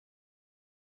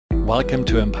Welcome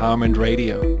to Empowerment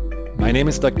Radio. My name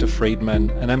is Dr.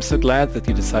 Friedman, and I'm so glad that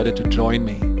you decided to join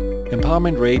me.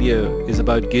 Empowerment Radio is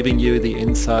about giving you the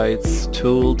insights,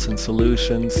 tools, and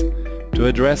solutions to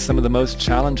address some of the most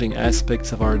challenging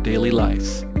aspects of our daily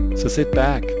lives. So sit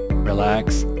back,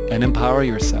 relax, and empower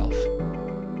yourself.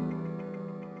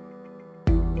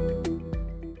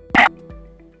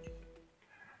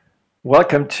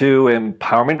 Welcome to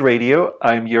Empowerment Radio.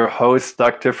 I'm your host,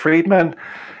 Dr. Friedman.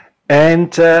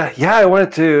 And I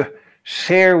wanted to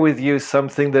share with you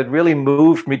something that really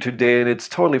moved me today, and it's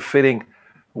totally fitting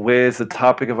with the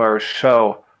topic of our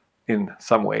show in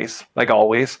some ways, like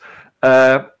always.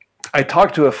 I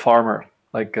talked to a farmer,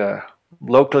 like a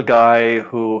local guy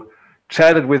who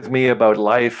chatted with me about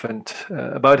life and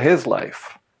about his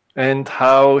life and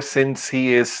how since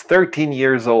he is 13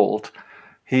 years old,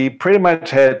 he pretty much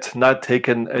had not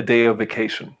taken a day of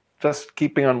vacation, just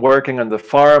keeping on working on the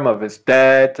farm of his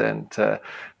dad and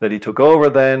that he took over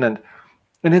then. And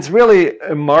it's really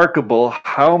remarkable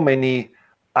how many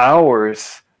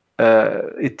hours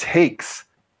it takes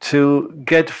to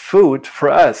get food for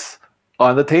us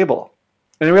on the table.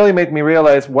 And it really made me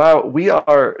realize, wow, we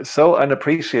are so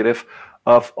unappreciative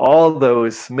of all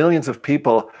those millions of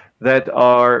people that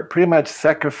are pretty much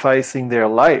sacrificing their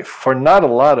life for not a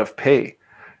lot of pay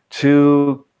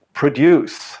to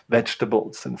produce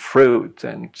vegetables and fruit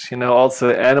and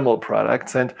also animal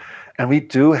products, and we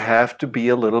do have to be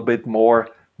a little bit more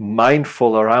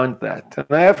mindful around that. And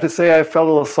I have to say, I felt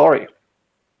a little sorry.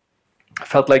 I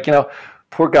felt like,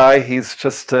 poor guy, he's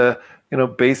just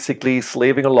basically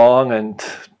slaving along and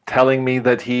telling me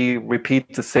that he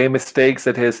repeats the same mistakes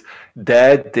that his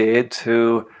dad did,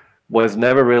 who was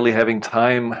never really having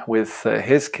time with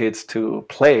his kids to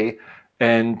play.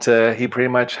 And he pretty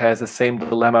much has the same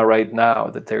dilemma right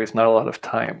now, that there is not a lot of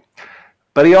time.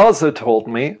 But he also told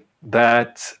me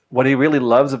that what he really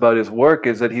loves about his work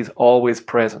is that he's always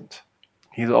present.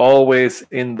 He's always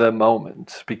in the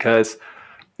moment, because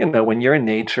when you're in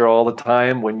nature all the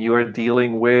time, when you are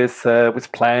dealing with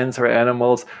plants or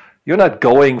animals, you're not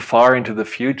going far into the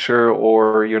future,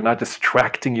 or you're not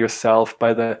distracting yourself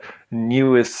by the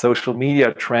newest social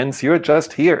media trends. You're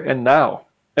just here and now.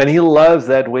 And he loves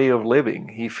that way of living.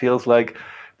 He feels like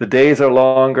the days are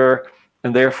longer,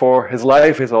 and therefore his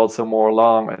life is also more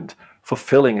long and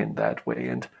fulfilling in that way.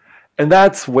 And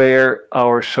that's where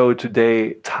our show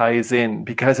today ties in,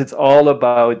 because it's all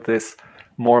about this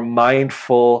more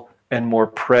mindful and more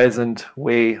present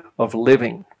way of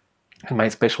living. And my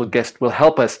special guest will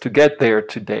help us to get there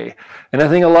today. And I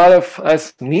think a lot of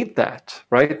us need that,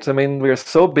 right? I mean, we're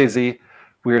so busy.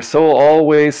 We're so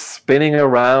always spinning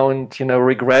around,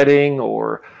 regretting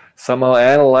or somehow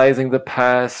analyzing the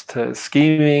past,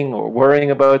 scheming or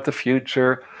worrying about the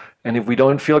future. And if we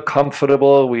don't feel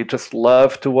comfortable, we just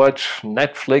love to watch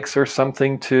Netflix or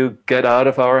something to get out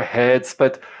of our heads.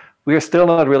 But we are still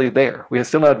not really there. We are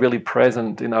still not really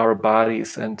present in our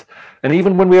bodies. And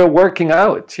even when we are working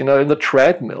out, in the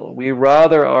treadmill, we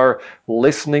rather are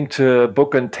listening to a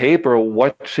book on tape or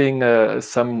watching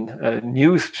some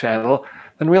news channel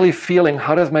and really feeling,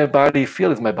 how does my body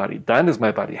feel? Is my body done? Is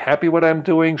my body happy what I'm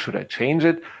doing? Should I change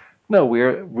it? No,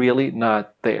 we're really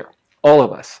not there, all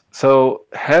of us. So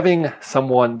having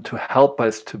someone to help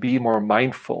us to be more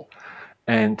mindful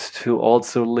and to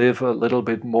also live a little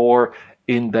bit more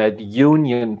in that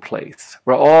union place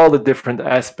where all the different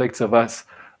aspects of us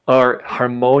are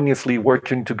harmoniously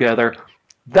working together,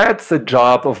 that's the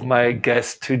job of my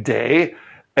guest today.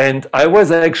 And I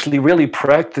was actually really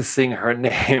practicing her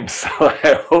name, so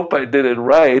I hope I did it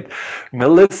right.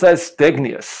 Melissa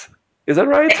Stegnius. Is that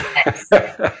right? Yes.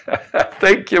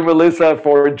 Thank you, Melissa,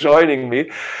 for joining me.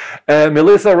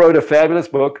 Melissa wrote a fabulous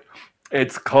book.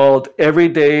 It's called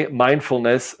Everyday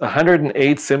Mindfulness,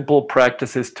 108 Simple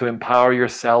Practices to Empower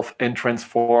Yourself and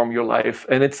Transform Your Life.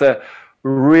 And it's a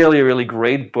really, really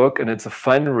great book, and it's a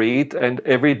fun read. And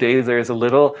every day there's a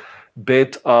little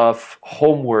bit of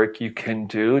homework you can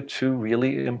do to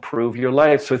really improve your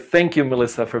life. So thank you,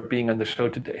 Melissa, for being on the show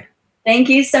today. Thank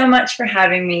you so much for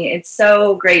having me. It's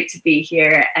so great to be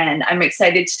here, and I'm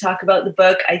excited to talk about the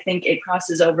book. I think it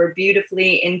crosses over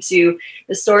beautifully into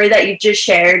the story that you just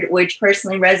shared, which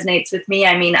personally resonates with me.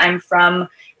 I mean, I'm from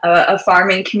a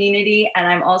farming community, and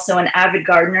I'm also an avid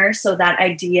gardener, so that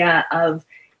idea of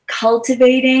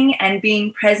cultivating and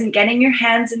being present, getting your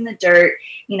hands in the dirt,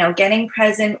 getting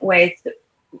present with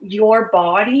your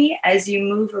body as you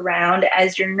move around,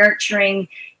 as you're nurturing,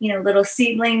 little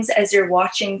seedlings, as you're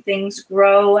watching things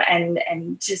grow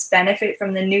and just benefit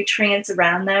from the nutrients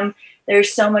around them.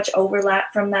 There's so much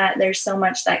overlap from that. There's so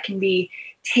much that can be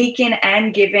taken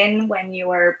and given when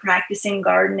you are practicing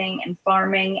gardening and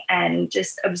farming and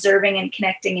just observing and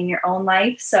connecting in your own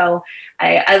life. So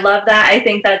I love that. I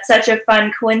think that's such a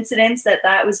fun coincidence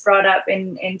that was brought up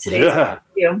in today's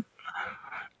interview.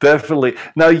 Definitely.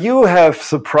 Now you have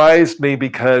surprised me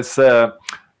because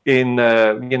in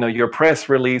your press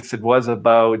release, it was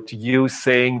about you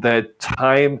saying that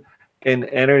time and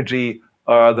energy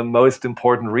are the most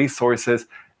important resources.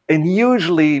 And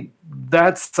usually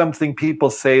that's something people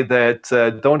say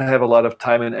that don't have a lot of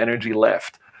time and energy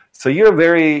left. So you're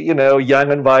very,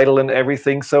 young and vital and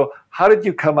everything. So how did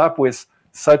you come up with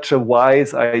such a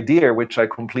wise idea, which I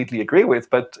completely agree with,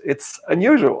 but it's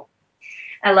unusual?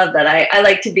 I love that. I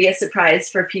like to be a surprise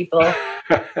for people.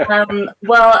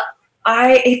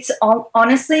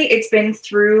 Honestly, it's been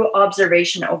through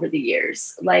observation over the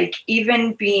years. Like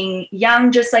even being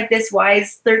young, just like this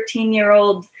wise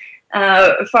 13-year-old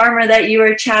farmer that you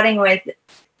were chatting with,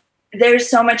 there's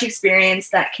so much experience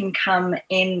that can come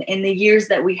in the years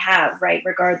that we have, right?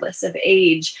 Regardless of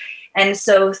age. And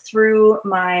so through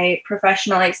my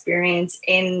professional experience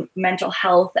in mental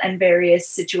health and various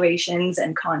situations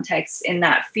and contexts in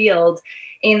that field,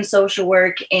 in social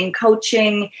work, in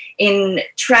coaching, in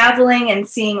traveling and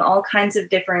seeing all kinds of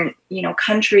different,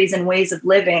 countries and ways of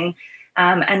living,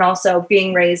 and also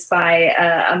being raised by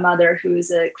a mother who's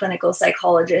a clinical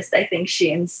psychologist, I think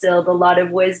she instilled a lot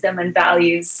of wisdom and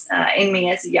values in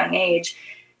me as a young age.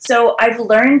 So I've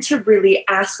learned to really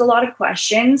ask a lot of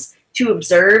questions, to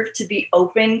observe, to be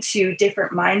open to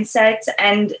different mindsets,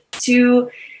 and to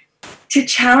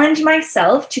challenge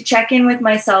myself, to check in with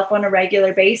myself on a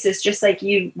regular basis, just like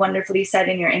you wonderfully said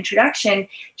in your introduction,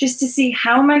 just to see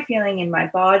how am I feeling in my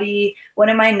body? What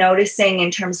am I noticing in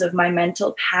terms of my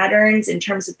mental patterns, in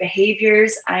terms of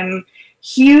behaviors? I'm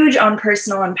huge on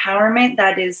personal empowerment.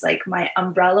 That is like my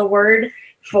umbrella word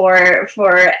for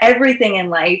everything in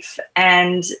life.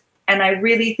 And I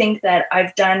really think that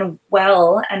I've done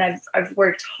well, and I've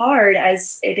worked hard,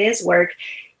 as it is work,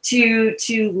 to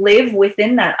live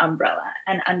within that umbrella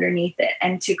and underneath it,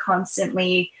 and to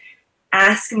constantly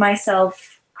ask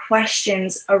myself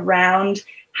questions around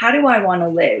how do I want to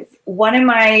live? What am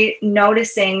I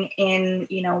noticing in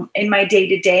my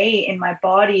day-to-day, in my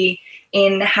body,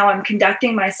 in how I'm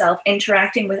conducting myself,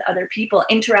 interacting with other people,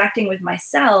 interacting with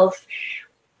myself?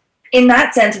 In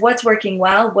that sense, what's working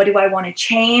well? What do I want to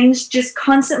change? Just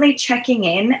constantly checking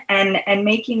in and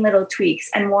making little tweaks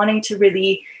and wanting to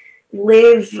really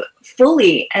live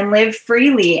fully and live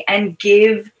freely and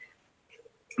give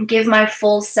my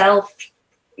full self,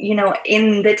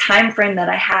 in the time frame that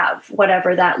I have,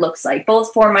 whatever that looks like,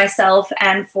 both for myself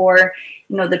and for,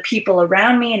 the people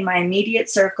around me in my immediate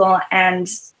circle and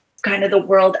kind of the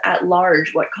world at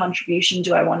large. What contribution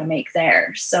do I want to make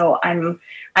there? So I'm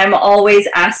always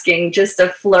asking just a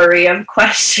flurry of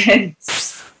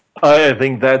questions. I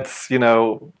think that's,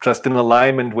 just in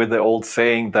alignment with the old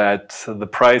saying that the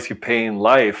price you pay in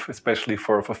life, especially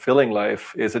for a fulfilling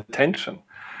life, is attention.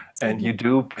 And you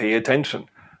do pay attention.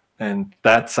 And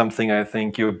that's something I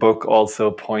think your book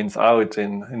also points out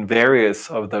in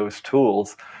various of those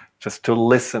tools, just to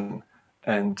listen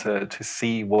and to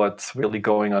see what's really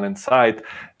going on inside.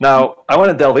 Now, I want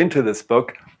to delve into this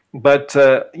book, but,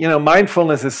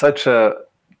 mindfulness is such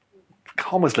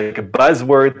almost like a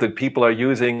buzzword that people are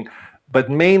using,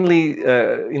 but mainly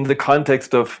in the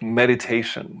context of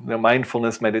meditation,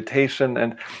 mindfulness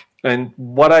meditation. And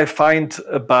what I find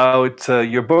about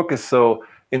your book is so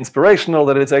inspirational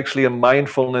that it's actually a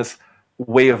mindfulness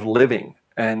way of living,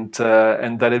 and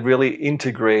that it really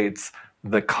integrates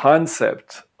the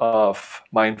concept of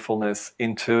mindfulness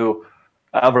into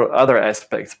other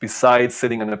aspects besides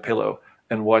sitting on a pillow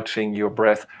and watching your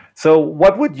breath. So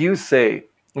what would you say,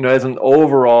 as an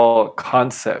overall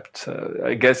concept?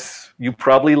 I guess you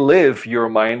probably live your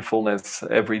mindfulness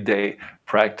everyday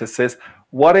practices.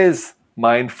 What is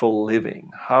mindful living?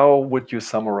 How would you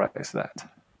summarize that?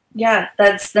 Yeah,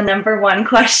 that's the number one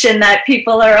question that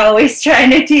people are always trying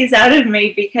to tease out of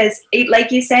me, because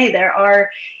like you say,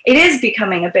 it is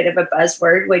becoming a bit of a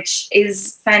buzzword, which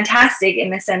is fantastic in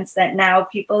the sense that now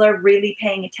people are really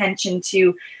paying attention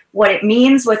to what it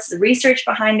means, what's the research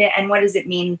behind it, and what does it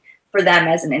mean for them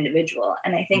as an individual.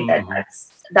 And I think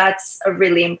that's a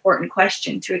really important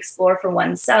question to explore for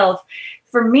oneself.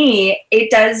 For me, it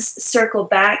does circle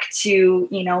back to,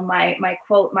 my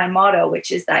quote, my motto, which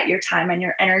is that your time and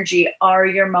your energy are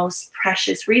your most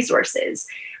precious resources.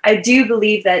 I do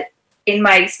believe that in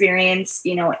my experience,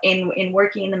 in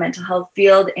working in the mental health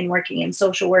field, in working in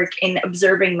social work, in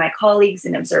observing my colleagues,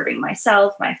 in observing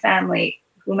myself, my family,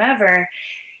 whomever,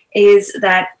 is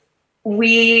that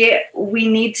we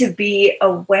need to be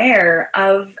aware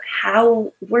of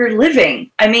how we're living.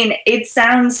 I mean, it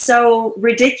sounds so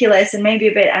ridiculous and maybe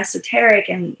a bit esoteric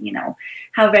and,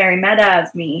 how very meta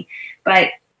of me, but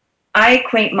I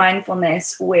equate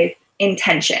mindfulness with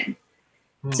intention.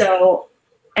 So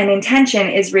an intention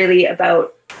is really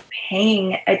about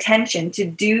paying attention, to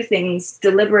do things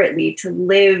deliberately, to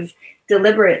live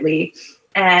deliberately.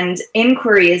 And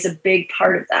inquiry is a big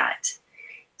part of that.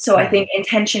 So I think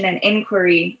intention and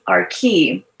inquiry are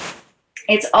key.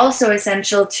 It's also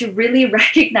essential to really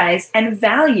recognize and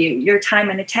value your time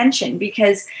and attention,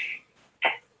 because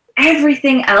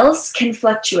everything else can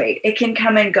fluctuate. It can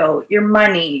come and go. Your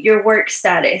money, your work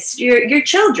status, your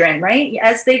children, right?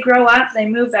 As they grow up, they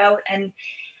move out, and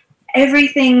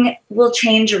everything will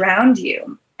change around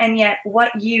you. And yet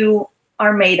what you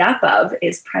are made up of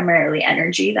is primarily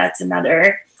energy. That's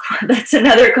another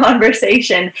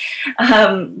conversation.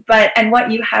 And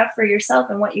what you have for yourself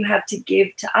and what you have to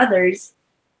give to others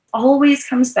always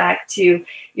comes back to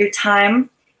your time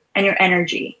and your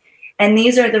energy. And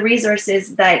these are the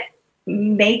resources that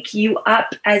make you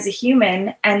up as a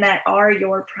human, and that are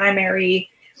your primary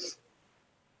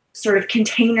sort of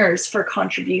containers for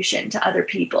contribution to other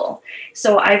people.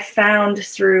 So I've found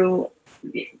through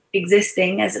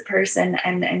existing as a person,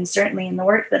 and certainly in the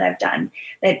work that I've done,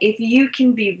 that if you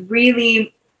can be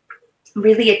really,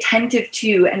 really attentive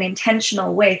to and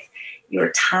intentional with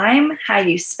your time, how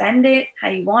you spend it, how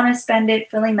you want to spend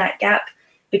it, filling that gap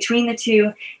between the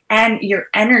two, and your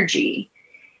energy,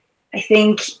 I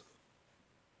think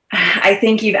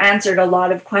you've answered a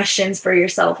lot of questions for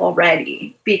yourself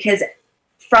already, because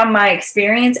from my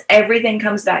experience, everything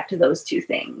comes back to those two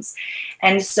things.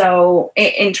 And so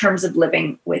in terms of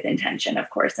living with intention, of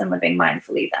course, and living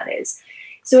mindfully, that is.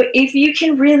 So if you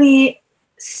can really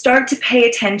start to pay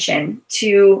attention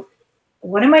to,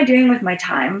 what am I doing with my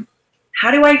time?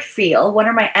 How do I feel? What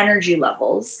are my energy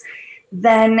levels?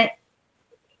 Then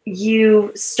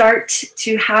you start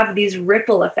to have these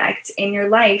ripple effects in your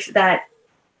life that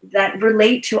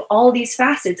relate to all these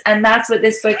facets. And that's what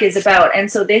this book is about.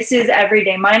 And so this is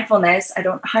Everyday Mindfulness.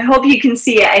 I hope you can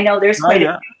see it. I know there's quite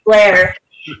a glare,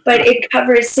 but it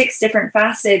covers 6 different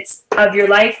facets of your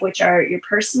life, which are your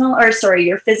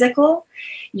your physical,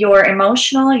 your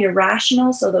emotional, your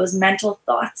rational. So those mental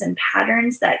thoughts and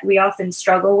patterns that we often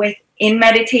struggle with in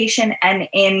meditation and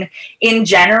in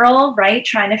general, right?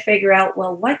 Trying to figure out,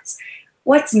 well, what's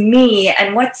me,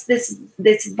 and what's this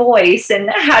voice, and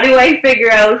how do I figure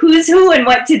out who's who and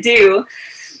what to do?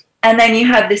 And then you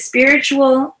have the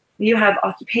spiritual, you have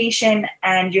occupation,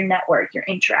 and your network, your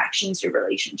interactions, your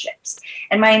relationships.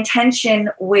 And my intention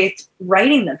with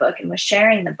writing the book and with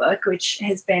sharing the book, which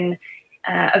has been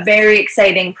a very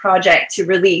exciting project to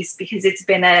release, because it's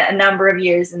been a number of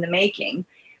years in the making,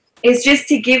 is just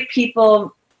to give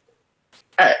people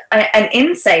an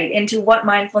insight into what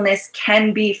mindfulness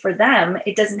can be for them.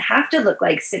 It doesn't have to look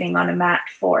like sitting on a mat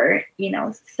for,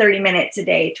 30 minutes a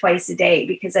day, twice a day,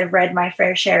 because I've read my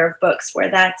fair share of books where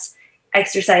that's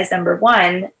exercise number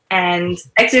 1. And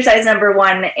exercise number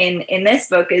 1 in this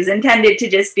book is intended to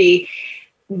just be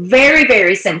very,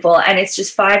 very simple. And it's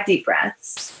just 5 deep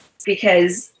breaths,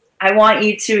 because I want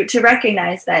you to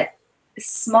recognize that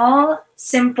small,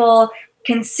 simple,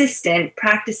 consistent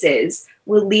practices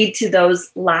will lead to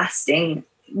those lasting,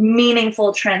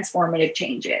 meaningful, transformative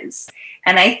changes.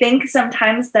 And I think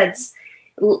sometimes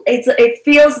it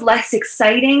feels less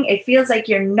exciting. It feels like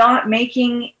you're not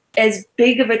making as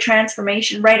big of a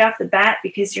transformation right off the bat,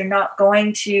 because you're not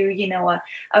going to,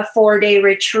 a 4-day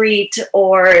retreat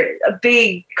or a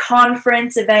big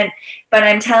conference event. But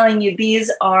I'm telling you,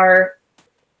 these are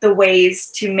the ways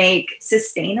to make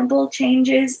sustainable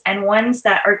changes, and ones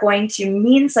that are going to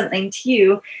mean something to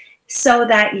you, so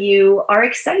that you are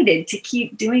excited to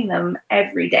keep doing them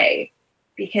every day,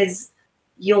 because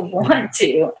you'll want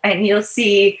to, and you'll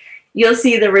see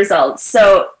the results.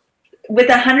 So with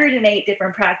 108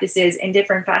 different practices in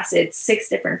different facets, 6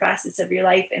 different facets of your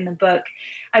life in the book,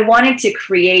 I wanted to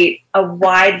create a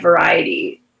wide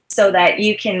variety so that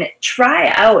you can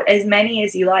try out as many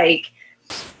as you like,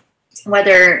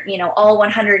 whether, all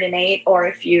 108, or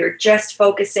if you're just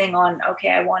focusing on, okay,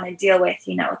 I want to deal with,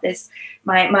 this,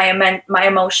 my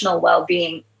emotional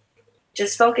well-being,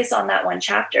 just focus on that one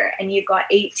chapter, and you've got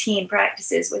 18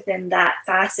 practices within that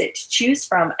facet to choose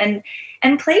from, and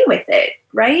play with it,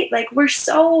 right? Like, we're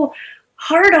so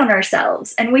hard on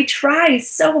ourselves, and we try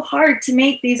so hard to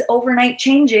make these overnight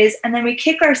changes, and then we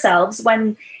kick ourselves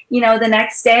when, the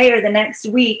next day or the next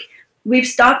week, we've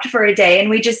stopped for a day and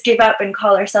we just give up and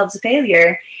call ourselves a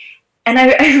failure. And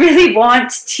I really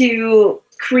want to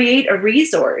create a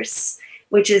resource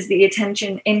which is the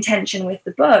intention with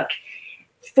the book,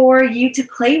 for you to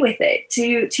play with it,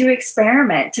 to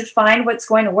experiment, to find what's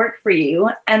going to work for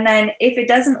you. And then if it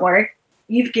doesn't work,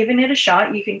 you've given it a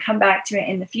shot. You can come back to it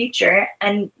in the future,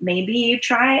 and maybe you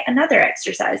try another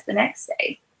exercise the next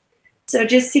day. So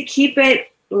just to keep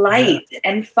it light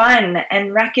and fun,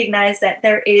 and recognize that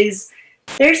there's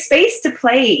space to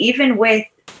play even with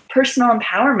personal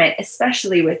empowerment,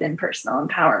 especially within personal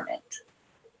empowerment.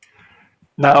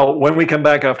 Now, when we come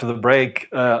back after the break,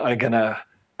 I'm going to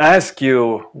ask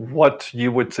you what you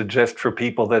would suggest for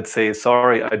people that say,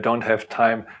 sorry, I don't have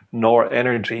time nor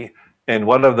energy. And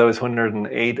one of those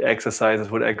 108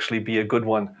 exercises would actually be a good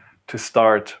one to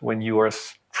start when you are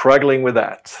struggling with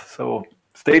that. So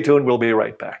stay tuned. We'll be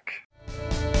right back.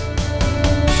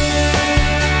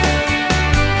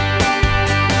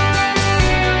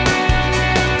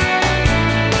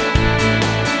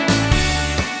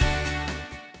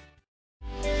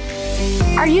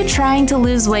 Are you trying to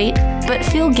lose weight, but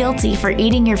feel guilty for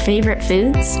eating your favorite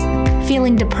foods?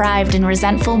 Feeling deprived and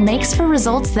resentful makes for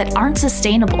results that aren't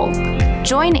sustainable.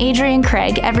 Join Adrienne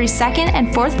Craig every second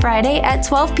and fourth Friday at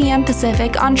 12 p.m.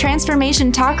 Pacific on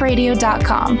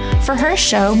TransformationTalkRadio.com for her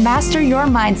show, Master Your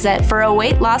Mindset for a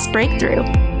Weight Loss Breakthrough.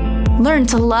 Learn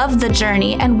to love the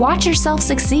journey and watch yourself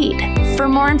succeed. For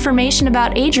more information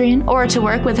about Adrienne or to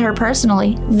work with her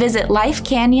personally, visit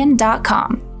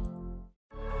lifecanyon.com.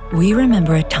 We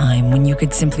remember a time when you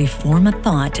could simply form a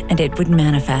thought and it would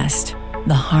manifest.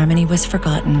 The harmony was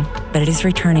forgotten, but it is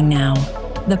returning now.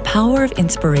 The Power of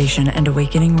Inspiration and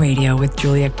Awakening Radio with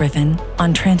Juliet Griffin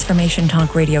on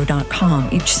TransformationTalkRadio.com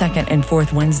each second and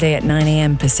fourth Wednesday at 9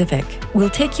 a.m. Pacific. We'll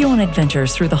take you on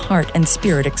adventures through the heart and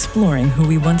spirit, exploring who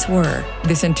we once were.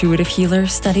 This intuitive healer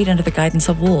studied under the guidance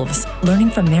of wolves,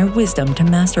 learning from their wisdom to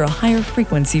master a higher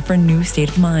frequency for a new state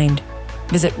of mind.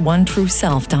 Visit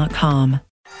OneTrueSelf.com.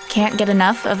 Can't get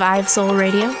enough of I Have Soul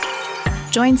Radio?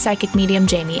 Join Psychic Medium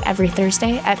Jamie every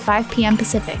Thursday at 5 p.m.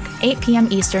 Pacific, 8 p.m.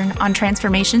 Eastern on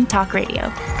Transformation Talk Radio.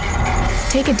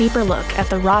 Take a deeper look at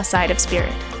the raw side of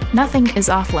spirit. Nothing is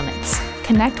off limits.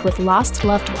 Connect with lost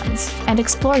loved ones and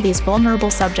explore these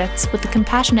vulnerable subjects with the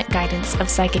compassionate guidance of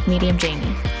Psychic Medium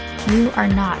Jamie. You are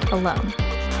not alone.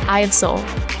 I Have Soul,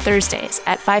 Thursdays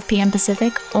at 5 p.m.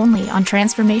 Pacific, only on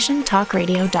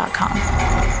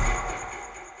TransformationTalkRadio.com.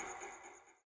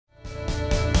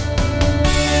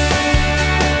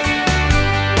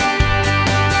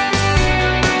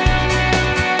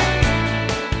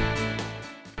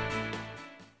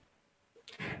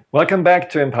 Welcome back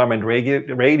to Empowerment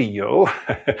Radio.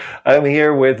 I'm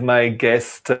here with my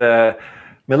guest,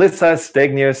 Melissa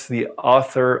Stegnius, the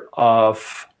author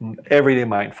of Everyday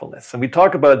Mindfulness. And we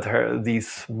talk about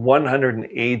these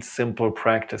 108 simple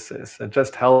practices that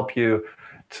just help you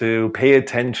to pay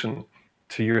attention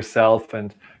to yourself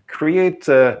and create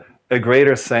a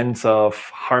greater sense of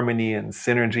harmony and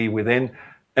synergy within.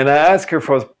 And I asked her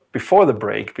before the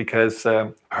break, because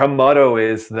her motto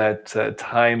is that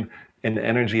time and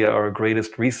energy are our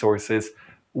greatest resources.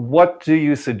 What do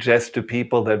you suggest to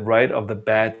people that right off the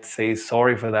bat say,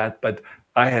 sorry for that, but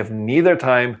I have neither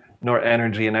time nor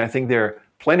energy? And I think there are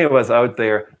plenty of us out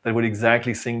there that would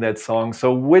exactly sing that song.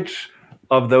 So which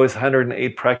of those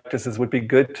 108 practices would be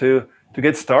good to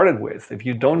get started with if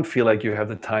you don't feel like you have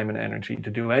the time and energy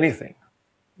to do anything?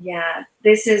 Yeah,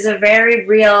 this is a very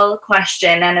real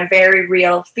question and a very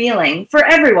real feeling for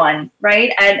everyone,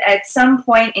 right? At some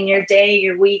point in your day,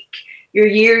 your week, your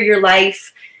year, your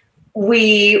life,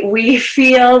 we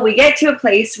get to a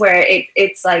place where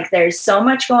it's like there's so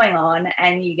much going on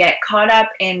and you get caught up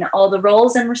in all the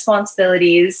roles and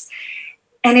responsibilities,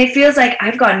 and it feels like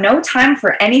I've got no time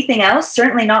for anything else,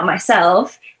 certainly not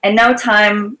myself, and no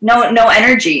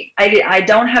energy. I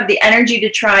don't have the energy to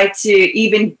try to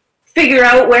even figure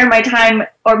out where my time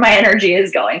or my energy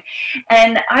is going.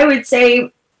 And I would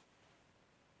say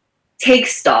take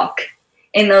stock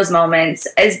in those moments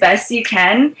as best you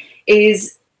can.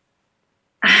 This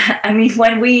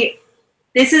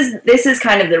is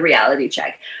kind of the reality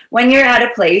check. When you're at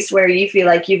a place where you feel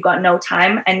like you've got no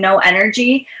time and no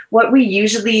energy, what we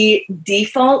usually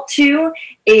default to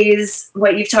is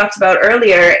what you've talked about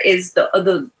earlier, is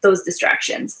those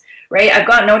distractions, right? I've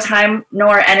got no time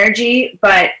nor energy,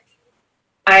 but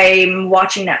I'm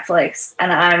watching Netflix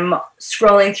and I'm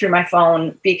scrolling through my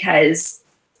phone because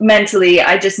mentally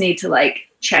I just need to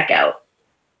check out.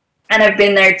 And I've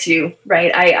been there too,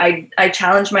 right? I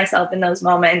challenge myself in those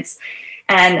moments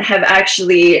and have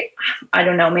actually, I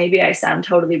don't know, maybe I sound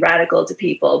totally radical to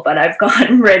people, but I've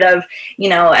gotten rid of,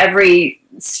 every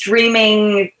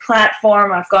streaming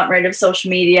platform. I've gotten rid of social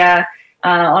media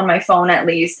on my phone at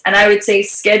least. And I would say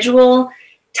schedule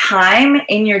time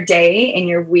in your day, in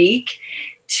your week,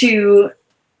 to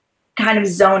kind of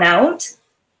zone out,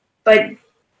 but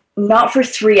not for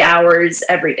 3 hours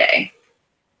every day.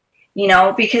 You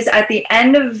know, because at the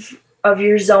end of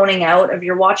your zoning out, of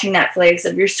your watching Netflix,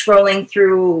 of your scrolling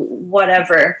through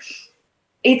whatever,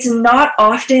 it's not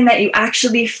often that you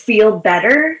actually feel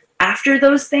better after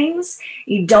those things.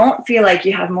 You don't feel like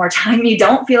you have more time. You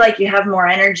don't feel like you have more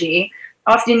energy.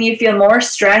 Often you feel more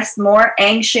stressed, more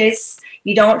anxious.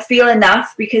 You don't feel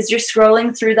enough because you're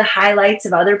scrolling through the highlights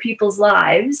of other people's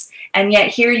lives. And yet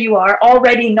here you are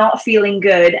already not feeling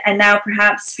good, and now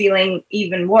perhaps feeling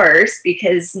even worse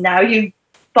because now you've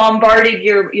bombarded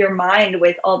your mind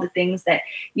with all the things that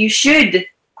you should,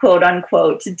 quote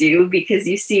unquote, do because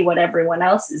you see what everyone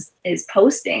else is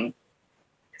posting.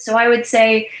 So I would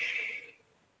say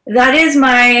that is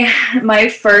my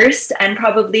first and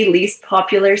probably least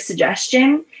popular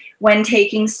suggestion when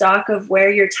taking stock of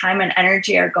where your time and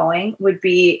energy are going, would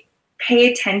be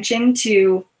pay attention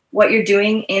to what you're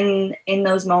doing in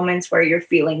those moments where you're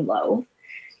feeling low.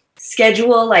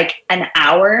 Schedule like an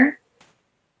hour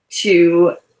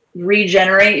to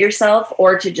regenerate yourself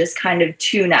or to just kind of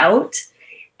tune out.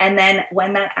 And then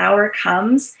when that hour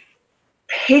comes,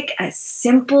 pick a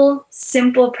simple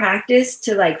practice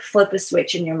to like flip a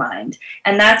switch in your mind.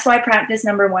 And that's why practice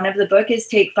number 1 of the book is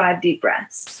take 5 deep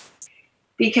breaths.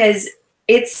 Because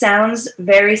it sounds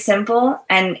very simple,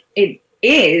 and it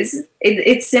is.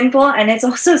 It's simple, and it's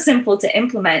also simple to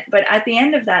implement. But at the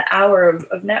end of that hour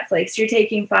of Netflix, you're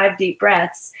taking 5 deep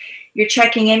breaths. You're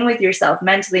checking in with yourself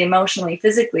mentally, emotionally,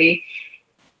 physically.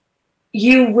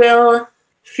 You will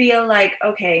feel like,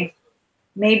 okay,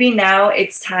 maybe now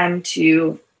it's time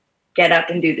to get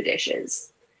up and do the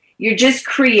dishes. You're just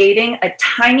creating a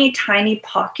tiny, tiny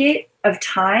pocket of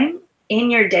time in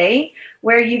your day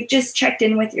where you've just checked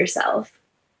in with yourself.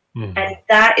 Mm-hmm. And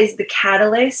that is the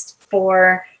catalyst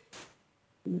for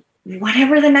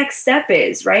whatever the next step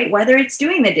is, right? Whether it's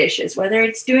doing the dishes, whether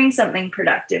it's doing something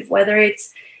productive, whether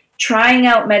it's trying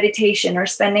out meditation or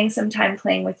spending some time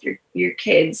playing with your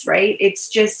kids, right? It's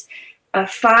just a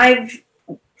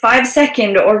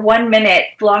 5-second or 1 minute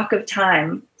block of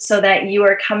time so that you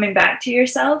are coming back to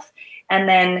yourself and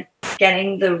then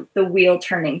getting the wheel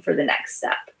turning for the next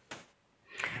step.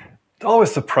 It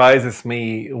always surprises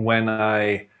me when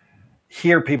I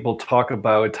hear people talk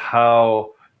about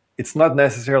how it's not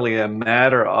necessarily a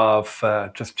matter of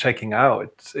just checking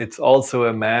out. It's also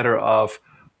a matter of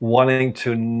wanting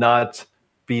to not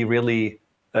be really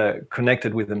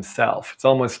connected with themselves. It's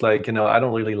almost like, I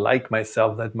don't really like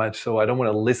myself that much, so I don't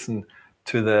want to listen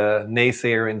to the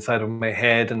naysayer inside of my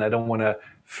head, and I don't want to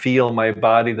feel my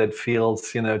body that feels,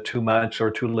 too much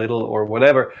or too little or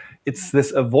whatever. It's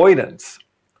this avoidance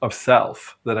of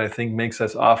self that I think makes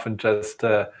us often just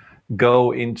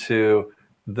go into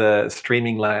the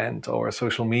streaming land or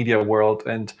social media world.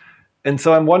 And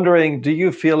so I'm wondering, do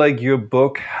you feel like your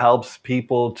book helps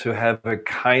people to have a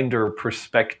kinder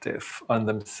perspective on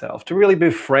themselves, to really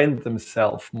befriend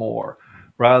themselves more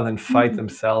rather than fight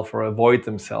themselves or avoid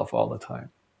themselves all the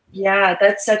time? Yeah,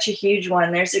 that's such a huge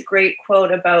one. There's a great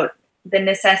quote about the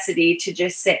necessity to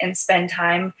just sit and spend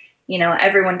time.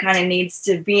 Everyone kind of needs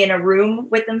to be in a room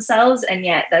with themselves. And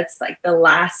yet that's like the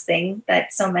last thing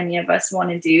that so many of us want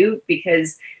to do,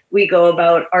 because we go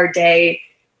about our day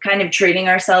kind of treating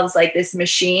ourselves like this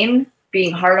machine,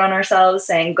 being hard on ourselves,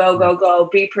 saying, go, go, go,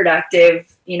 be productive.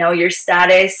 Your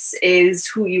status is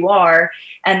who you are.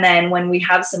 And then when we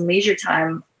have some leisure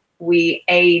time, we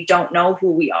A, don't know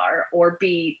who we are, or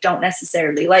B, don't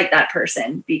necessarily like that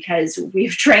person because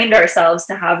we've trained ourselves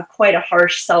to have quite a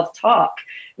harsh self-talk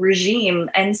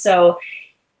regime. And so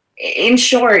in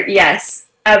short, yes,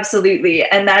 absolutely.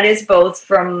 And that is both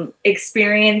from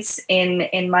experience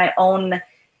in my own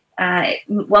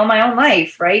my own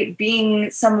life, right? Being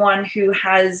someone who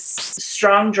has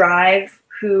strong drive,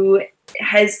 who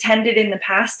has tended in the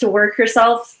past to work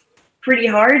herself pretty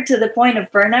hard to the point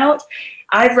of burnout,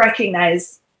 I've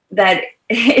recognized that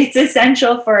it's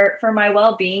essential for my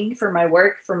well-being, for my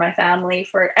work, for my family,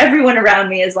 for everyone around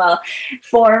me as well,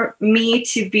 for me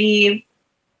to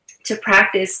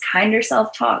practice kinder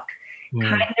self-talk,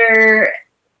 kinder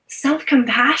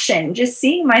self-compassion, just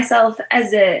seeing myself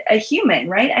as a human,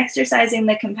 right? Exercising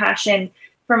the compassion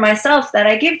for myself that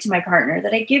I give to my partner,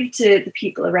 that I give to the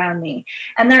people around me.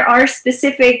 And there are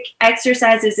specific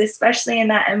exercises, especially in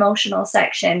that emotional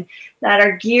section, that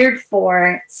are geared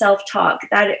for self-talk,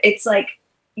 that it's like,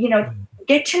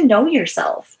 get to know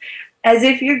yourself as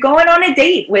if you're going on a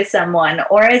date with someone,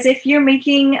 or as if you're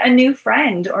making a new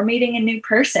friend or meeting a new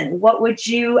person. What would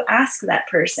you ask that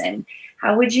person?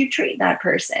 How would you treat that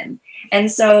person?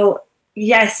 And so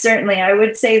Yes, certainly. I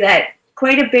would say that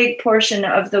quite a big portion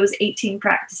of those 18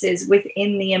 practices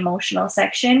within the emotional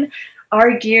section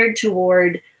are geared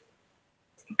toward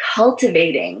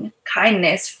cultivating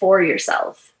kindness for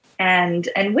yourself and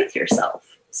with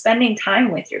yourself, spending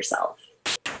time with yourself.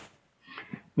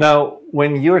 Now,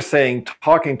 when you're saying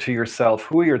talking to yourself,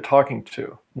 who you're talking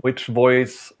to, which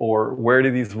voice or where do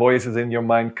these voices in your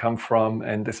mind come from?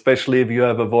 And especially if you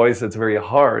have a voice that's very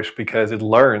harsh because it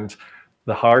learned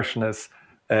the harshness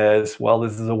as, well,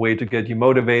 this is a way to get you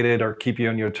motivated or keep you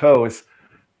on your toes.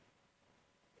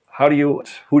 Who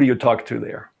do you talk to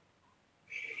there?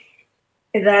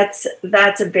 That's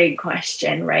a big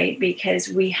question, right? Because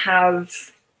we have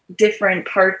different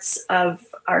parts of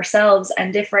ourselves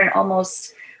and different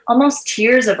almost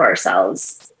tiers of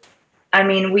ourselves. I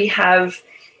mean, we have,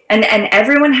 and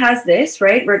everyone has this,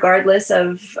 right? Regardless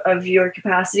of your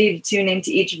capacity to tune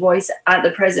into each voice at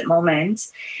the present moment.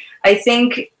 I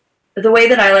think the way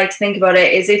that I like to think about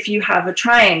it is if you have a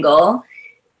triangle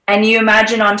and you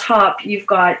imagine on top, you've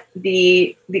got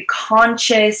the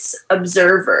conscious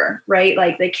observer, right?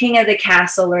 Like the king of the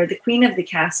castle or the queen of the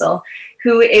castle,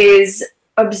 who is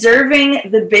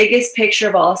observing the biggest picture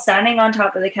of all, standing on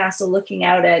top of the castle, looking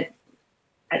out at,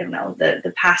 I don't know,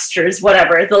 the pastures,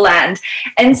 whatever, the land,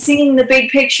 and seeing the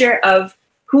big picture of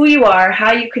who you are,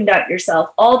 how you conduct yourself,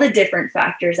 all the different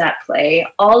factors at play,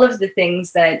 all of the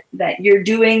things that you're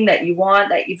doing, that you want,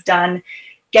 that you've done,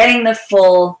 getting the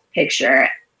full picture.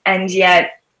 And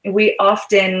yet we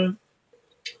often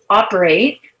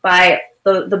operate by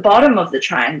the bottom of the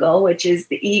triangle, which is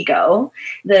the ego,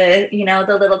 the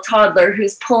little toddler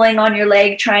who's pulling on your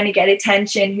leg, trying to get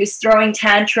attention, who's throwing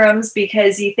tantrums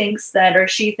because he thinks that, or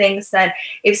she thinks that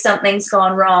if something's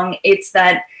gone wrong, it's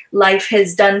that life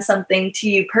has done something to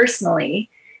you personally,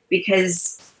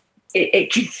 because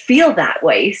it can feel that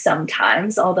way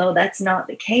sometimes, although that's not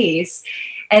the case.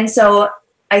 And so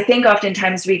I think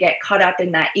oftentimes we get caught up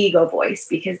in that ego voice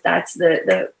because that's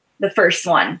the first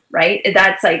one, right?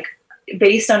 That's like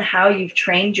based on how you've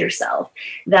trained yourself.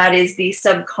 That is the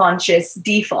subconscious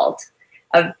default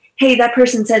of, hey, that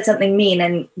person said something mean,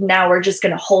 and now we're just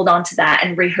going to hold on to that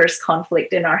and rehearse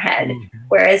conflict in our head. Mm-hmm.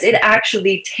 Whereas it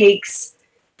actually takes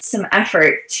some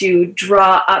effort to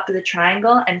draw up the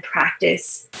triangle and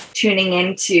practice tuning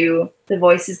into the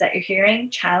voices that you're hearing,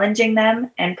 challenging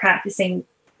them, and practicing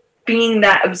being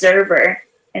that observer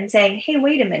and saying, hey,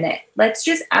 wait a minute, let's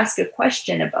just ask a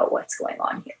question about what's going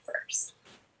on here first.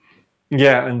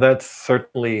 Yeah, and that's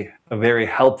certainly a very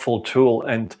helpful tool.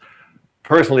 And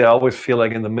personally, I always feel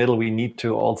like in the middle, we need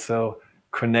to also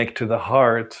connect to the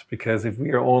heart, because if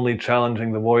we are only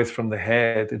challenging the voice from the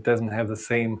head, it doesn't have the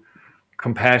same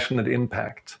compassionate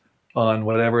impact on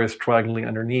whatever is struggling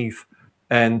underneath.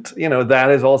 And,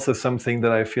 that is also something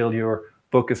that I feel your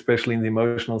book, especially in the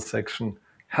emotional section,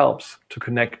 helps to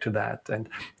connect to that. And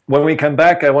when we come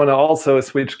back, I want to also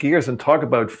switch gears and talk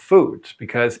about food,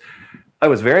 because I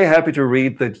was very happy to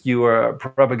read that you are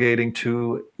propagating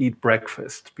to eat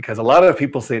breakfast, because a lot of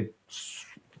people say,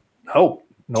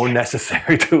 no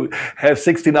necessary to have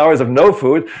 16 hours of no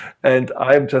food. And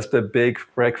I'm just a big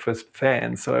breakfast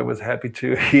fan. So I was happy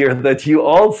to hear that you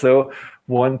also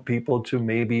want people to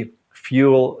maybe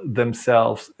fuel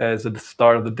themselves as at the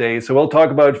start of the day. So we'll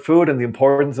talk about food and the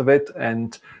importance of it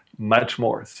and much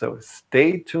more. So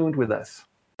stay tuned with us.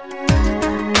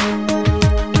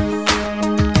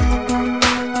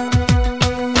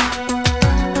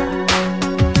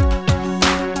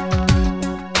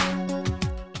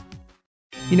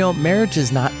 Marriage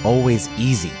is not always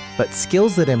easy, but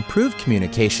skills that improve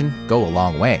communication go a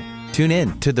long way. Tune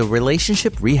in to the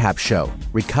Relationship Rehab Show,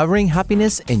 Recovering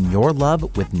Happiness in Your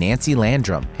Love with Nancy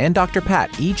Landrum and Dr.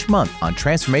 Pat each month on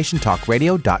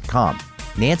TransformationTalkRadio.com.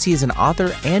 Nancy is an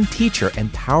author and teacher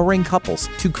empowering couples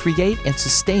to create and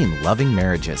sustain loving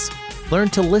marriages. Learn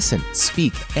to listen,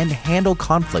 speak, and handle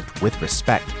conflict with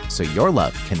respect so your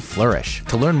love can flourish.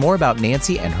 To learn more about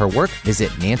Nancy and her work, visit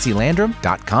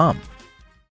nancylandrum.com.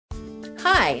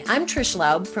 Hi, I'm Trish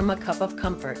Laub from A Cup of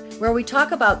Comfort, where we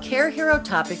talk about Care Hero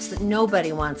topics that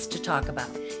nobody wants to talk about.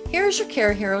 Here's your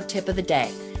Care Hero tip of the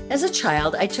day. As a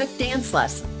child, I took dance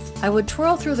lessons. I would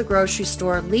twirl through the grocery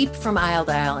store, leap from aisle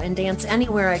to aisle, and dance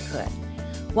anywhere I could.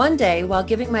 One day, while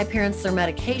giving my parents their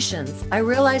medications, I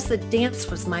realized that dance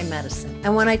was my medicine.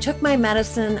 And when I took my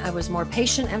medicine, I was more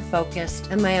patient and focused,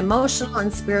 and my emotional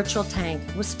and spiritual tank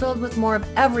was filled with more of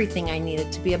everything I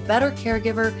needed to be a better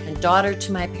caregiver and daughter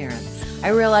to my parents. I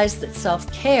realized that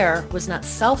self-care was not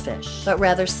selfish, but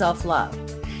rather self-love,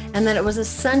 and that it was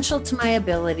essential to my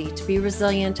ability to be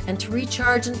resilient and to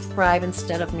recharge and thrive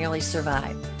instead of merely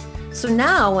survive. So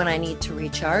now when I need to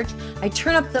recharge, I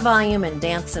turn up the volume and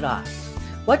dance it off.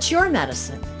 What's your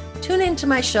medicine? Tune into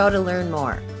my show to learn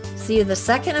more. See you the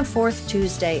second and fourth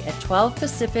Tuesday at 12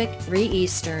 Pacific, 3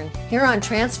 Eastern, here on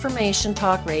Transformation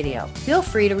Talk Radio. Feel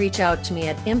free to reach out to me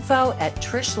at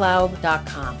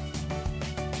info@trishlaub.com.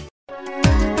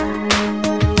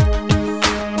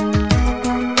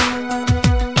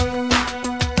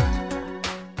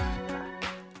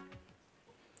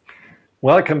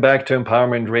 Welcome back to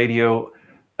Empowerment Radio.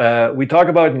 We talk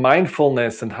about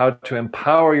mindfulness and how to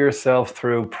empower yourself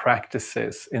through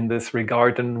practices in this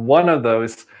regard. And one of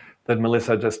those that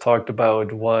Melissa just talked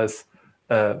about was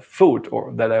food,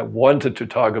 or that I wanted to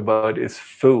talk about is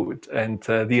food, and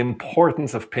the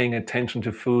importance of paying attention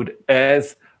to food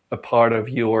as a part of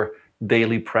your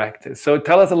daily practice. So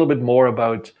tell us a little bit more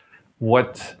about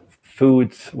what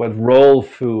role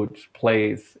food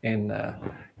plays in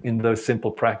those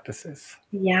simple practices.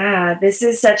 Yeah, this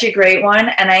is such a great one.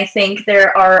 And I think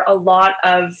there are a lot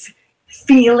of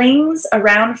feelings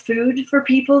around food for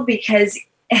people, because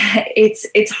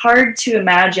it's hard to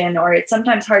imagine, or it's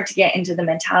sometimes hard to get into the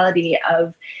mentality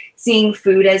of seeing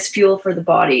food as fuel for the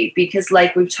body. Because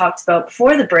like we've talked about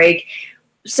before the break,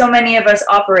 so many of us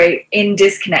operate in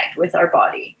disconnect with our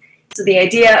body. So the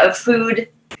idea of food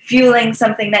fueling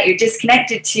something that you're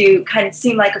disconnected to kind of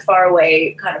seem like a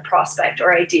faraway kind of prospect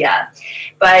or idea.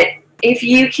 But if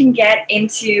you can get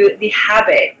into the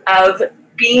habit of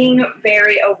being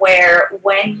very aware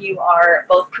when you are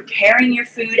both preparing your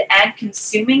food and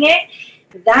consuming it,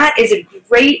 that is a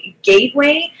great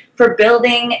gateway for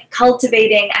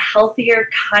cultivating a healthier,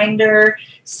 kinder,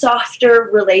 softer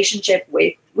relationship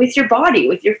with your body,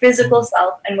 with your physical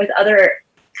self, and with other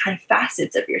kind of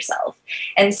facets of yourself.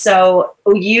 And so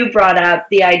you brought up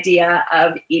the idea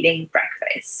of eating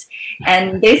breakfast.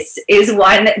 And this is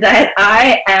one that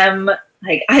I'm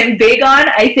big on.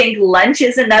 I think lunch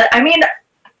is another,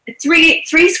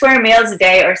 three square meals a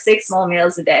day or 6 small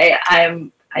meals a day,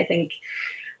 I think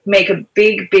make a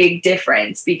big, big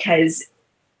difference, because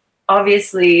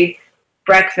obviously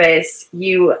breakfast,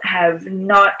 you have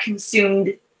not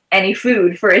consumed any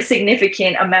food for a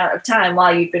significant amount of time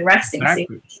while you've been resting. Exactly.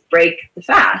 So you need to break the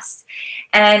fast.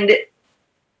 And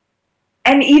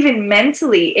even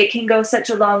mentally, it can go such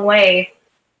a long way.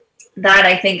 That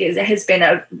I think has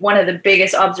been one of the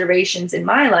biggest observations in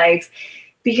my life,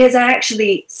 because I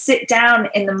actually sit down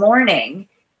in the morning,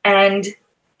 and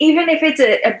even if it's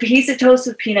a piece of toast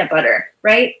with peanut butter,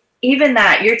 right? Even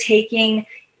that, you're taking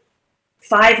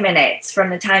 5 minutes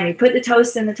from the time you put the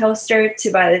toast in the toaster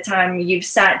to by the time you've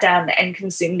sat down and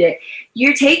consumed it.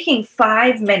 You're taking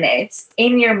 5 minutes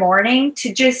in your morning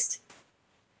to just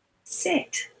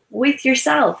sit with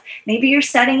yourself. Maybe you're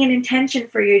setting an intention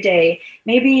for your day.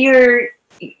 Maybe you're,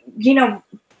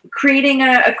 creating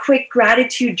a quick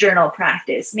gratitude journal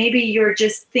practice. Maybe you're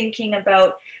just thinking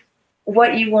about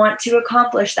what you want to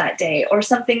accomplish that day, or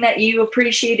something that you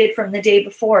appreciated from the day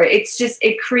before. It's just,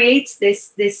 it creates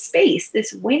this space,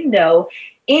 this window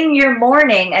in your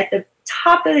morning at the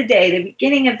top of the day, the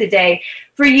beginning of the day,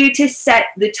 for you to set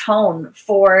the tone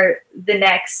for the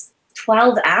next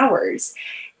 12 hours.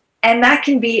 And that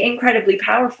can be incredibly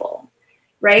powerful,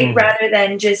 right? Mm-hmm. Rather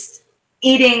than just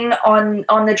eating on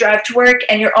the drive to work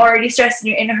and you're already stressed and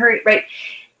you're in a hurry, right?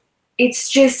 It's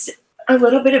just a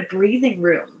little bit of breathing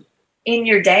room in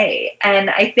your day.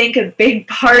 And I think a big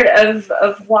part of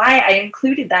why I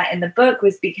included that in the book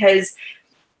was because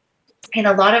in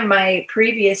a lot of my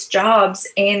previous jobs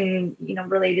in,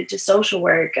 related to social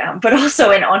work, but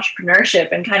also in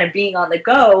entrepreneurship and kind of being on the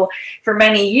go for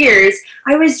many years,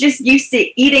 I was just used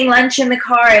to eating lunch in the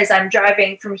car as I'm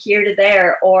driving from here to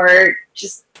there, or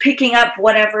just picking up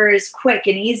whatever is quick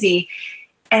and easy.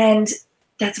 And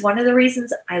that's one of the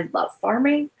reasons I love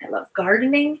farming, I love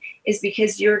gardening, is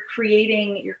because you're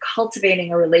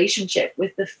cultivating a relationship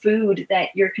with the food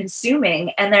that you're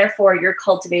consuming, and therefore you're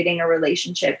cultivating a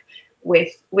relationship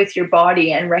with your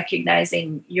body and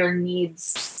recognizing your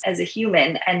needs as a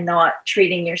human, and not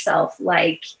treating yourself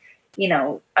like,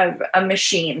 a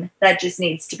machine that just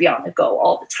needs to be on the go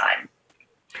all the time.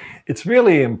 It's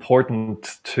really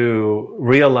important to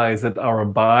realize that our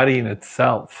body in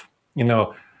itself,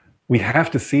 we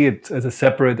have to see it as a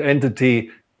separate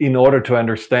entity in order to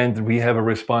understand that we have a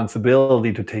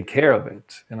responsibility to take care of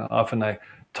it. Often I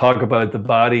talk about the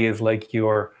body as like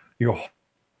your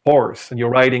horse, and you're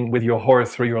riding with your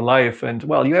horse through your life. And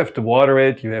well, you have to water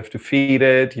it, you have to feed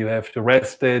it, you have to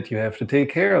rest it, you have to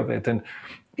take care of it. And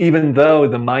even though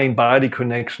the mind-body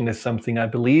connection is something I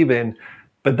believe in,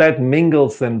 but that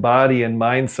mingles then body and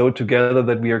mind so together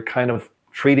that we are kind of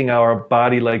treating our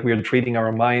body like we are treating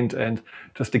our mind and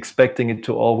just expecting it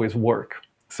to always work.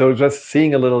 So just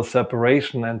seeing a little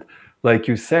separation, and like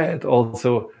you said,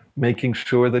 also making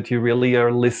sure that you really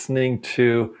are listening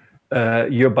to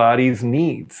your body's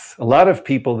needs. A lot of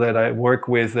people that I work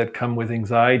with that come with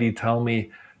anxiety tell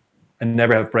me, I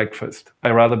never have breakfast.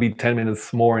 I'd rather be 10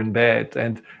 minutes more in bed.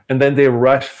 And then they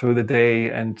rush through the day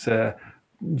and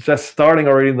just starting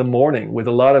already in the morning with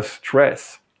a lot of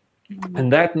stress.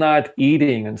 And that not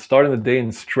eating and starting the day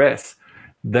in stress,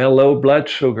 their low blood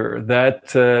sugar,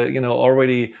 that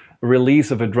already release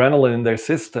of adrenaline in their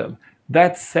system,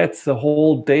 that sets the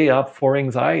whole day up for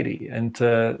anxiety. And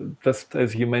just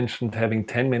as you mentioned, having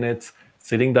 10 minutes,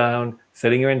 sitting down,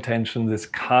 setting your intention, this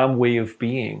calm way of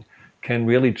being can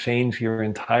really change your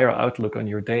entire outlook on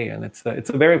your day. And it's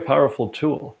a very powerful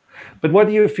tool. But what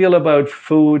do you feel about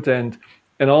food and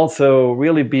also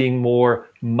really being more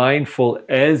mindful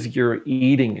as you're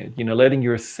eating it, letting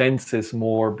your senses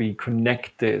more be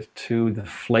connected to the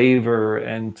flavor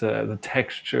and the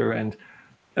texture, and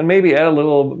maybe add a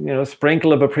little,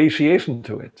 sprinkle of appreciation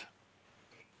to it?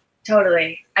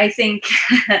 Totally. I think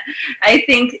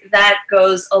that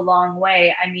goes a long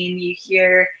way. I mean, you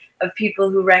hear of people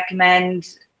who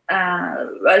recommend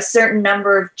a certain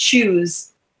number of chews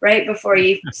right before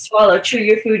you swallow. Chew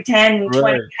your food 10,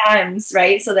 20 times,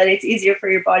 right? So that it's easier for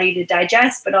your body to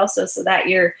digest, but also so that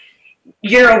you're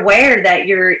aware that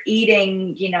you're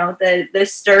eating, the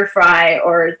stir fry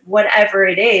or whatever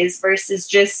it is, versus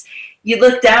just you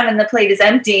look down and the plate is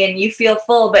empty and you feel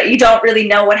full, but you don't really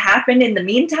know what happened in the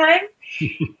meantime.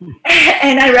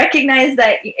 And I recognize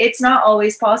that it's not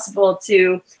always possible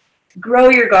to grow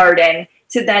your garden,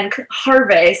 to then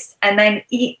harvest and then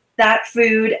eat that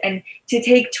food, and to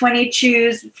take 20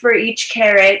 chews for each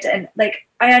carrot. And like,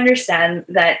 I understand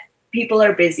that people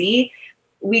are busy.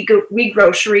 We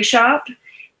grocery shop,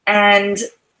 and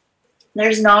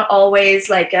there's not always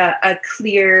like a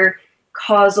clear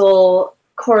causal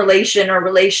correlation or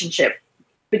relationship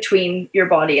between your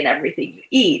body and everything you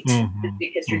eat,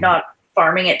 because you're not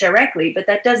farming it directly. But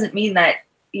that doesn't mean that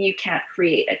you can't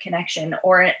create a connection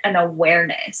or an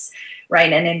awareness,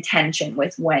 right? An intention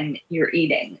with when you're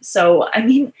eating. So, I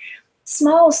mean,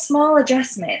 small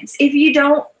adjustments. If you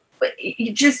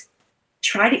just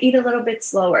try to eat a little bit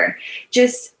slower.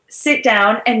 Just sit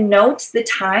down and note the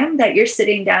time that you're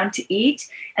sitting down to eat,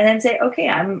 and then say, okay,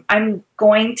 I'm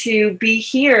going to be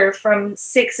here from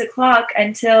 6 o'clock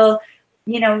until,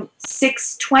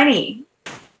 6:20.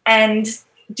 And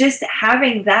just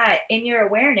having that in your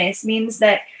awareness means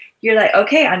that you're like,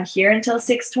 okay, I'm here until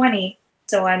 6:20.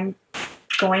 So I'm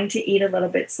going to eat a little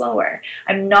bit slower.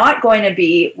 I'm not going to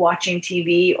be watching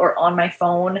TV or on my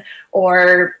phone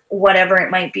or whatever it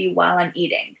might be while I'm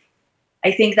eating.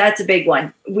 I think that's a big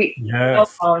one. No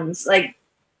phones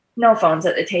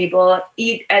at the table.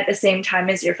 Eat at the same time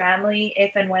as your family,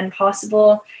 if and when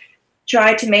possible.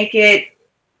 Try to make it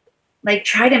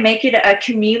a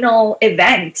communal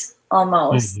event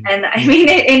almost. And I mean,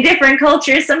 in different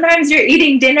cultures, sometimes you're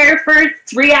eating dinner for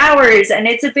 3 hours and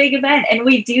it's a big event. And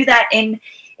we do that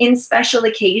in special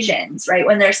occasions, right?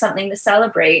 When there's something to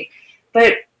celebrate.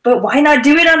 But why not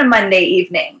do it on a Monday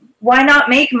evening? Why not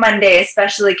make Monday a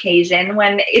special occasion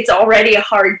when it's already a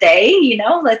hard day?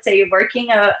 Let's say you're working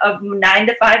a 9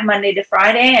 to 5 Monday to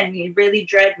Friday and you really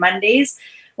dread Mondays.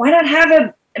 Why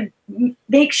not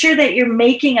make sure that you're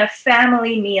making a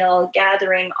family meal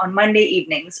gathering on Monday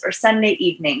evenings or Sunday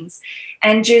evenings,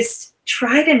 and just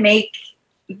try to make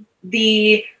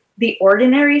the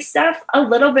ordinary stuff a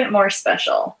little bit more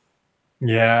special.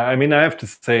 Yeah, I mean, I have to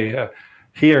say,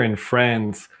 here in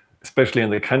France, especially in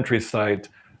the countryside,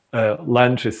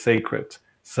 lunch is sacred.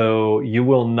 So you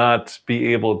will not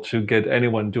be able to get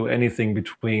anyone do anything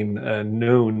between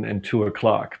noon and 2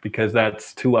 o'clock, because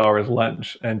that's 2 hours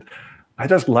lunch. And I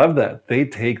just love that. They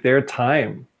take their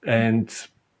time, and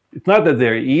it's not that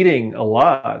they're eating a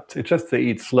lot. It's just they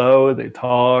eat slow, they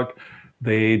talk,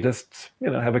 they just,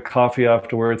 have a coffee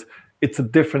afterwards. It's a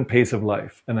different pace of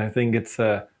life. And I think it's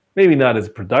maybe not as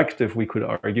productive, we could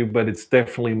argue, but it's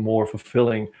definitely more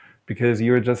fulfilling, because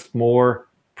you're just more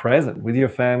present with your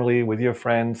family, with your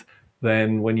friends,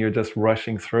 than when you're just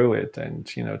rushing through it and,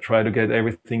 try to get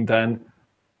everything done.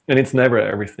 And it's never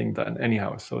everything done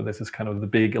anyhow. So this is kind of the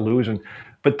big illusion.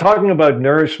 But talking about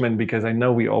nourishment, because I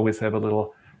know we always have a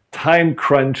little time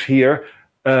crunch here,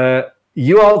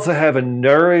 you also have a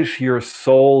Nourish Your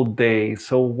Soul Day.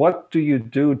 So what do you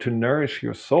do to nourish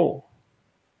your soul?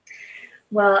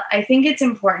 Well, I think it's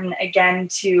important, again,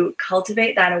 to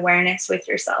cultivate that awareness with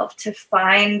yourself, to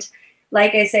find,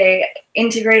 like I say,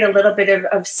 integrate a little bit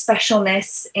of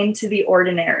specialness into the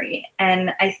ordinary.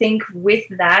 And I think with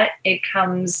that, it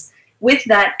comes with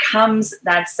that comes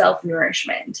that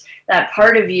self-nourishment, that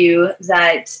part of you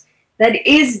that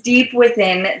is deep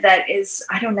within, that is,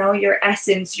 I don't know, your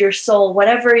essence, your soul,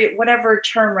 whatever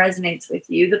term resonates with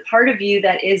you, the part of you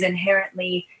that is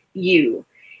inherently you.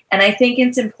 And I think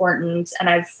it's important, and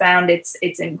I've found it's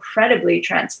incredibly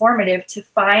transformative to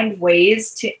find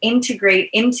ways to integrate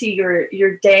into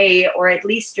your day, or at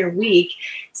least your week,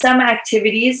 some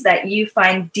activities that you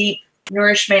find deep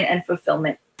nourishment and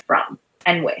fulfillment from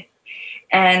and with.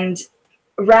 And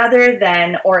rather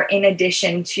than, or in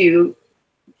addition to,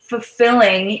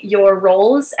 fulfilling your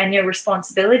roles and your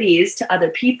responsibilities to other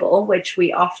people, which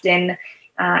we often,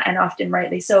 and often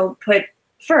rightly so, put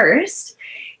first,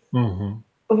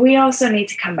 we also need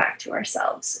to come back to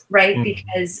ourselves, right?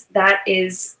 Because that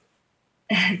is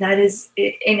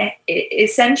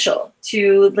essential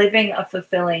to living a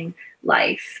fulfilling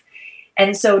life.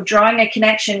 And so drawing a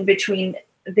connection between,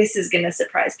 this is going to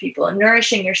surprise people,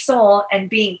 nourishing your soul and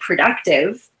being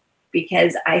productive,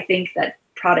 because I think that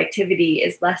productivity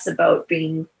is less about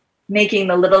making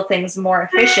the little things more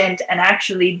efficient and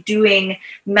actually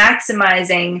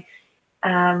maximizing,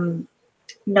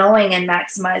 knowing and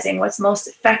maximizing what's most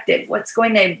effective, what's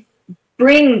going to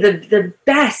bring the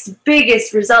best,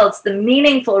 biggest results, the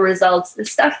meaningful results, the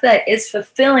stuff that is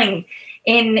fulfilling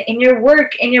in your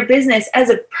work, in your business, as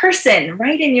a person,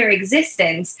 right, in your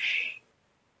existence,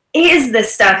 is the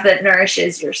stuff that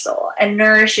nourishes your soul and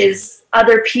nourishes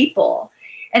other people.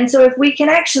 And so if we can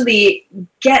actually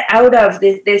get out of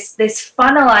this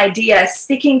funnel idea,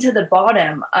 sticking to the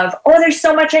bottom of, oh, there's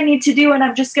so much I need to do and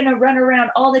I'm just going to run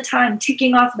around all the time,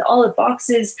 ticking off all the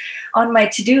boxes on my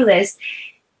to-do list,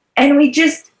 and we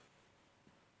just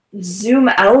zoom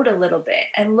out a little bit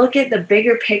and look at the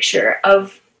bigger picture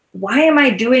of, why am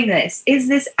I doing this? Is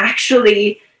this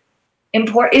actually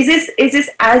important? Is this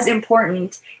as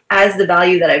important as the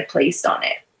value that I've placed on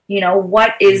it?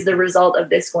 What is the result of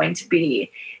this going to be,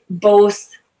 both,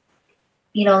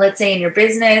 let's say in your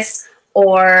business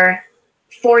or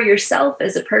for yourself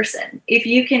as a person? If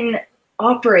you can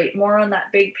operate more on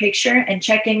that big picture and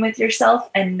check in with yourself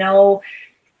and know,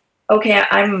 okay,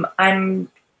 I'm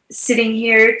sitting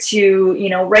here to,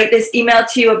 write this email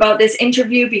to you about this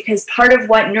interview because part of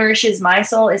what nourishes my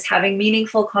soul is having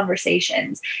meaningful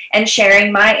conversations and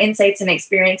sharing my insights and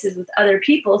experiences with other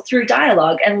people through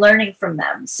dialogue and learning from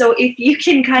them. So if you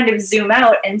can kind of zoom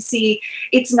out and see,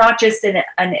 it's not just an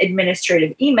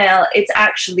administrative email, it's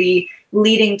actually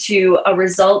leading to a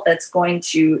result that's going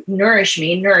to nourish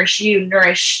me, nourish you,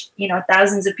 nourish,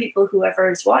 thousands of people,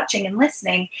 whoever is watching and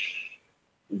listening.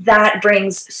 That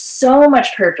brings so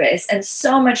much purpose and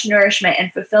so much nourishment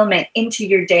and fulfillment into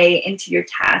your day, into your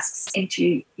tasks,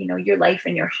 into, your life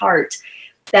and your heart,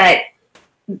 that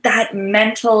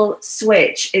mental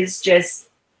switch is just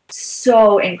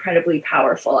so incredibly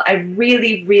powerful. I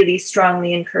really, really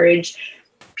strongly encourage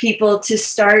people to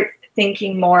start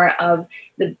thinking more of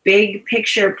the big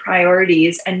picture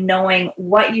priorities and knowing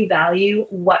what you value,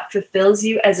 what fulfills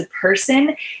you as a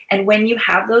person. And when you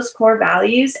have those core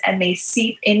values and they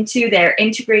seep into, they're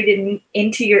integrated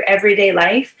into your everyday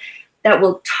life, that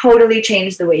will totally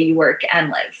change the way you work and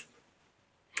live.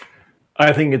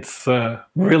 I think it's a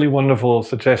really wonderful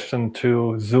suggestion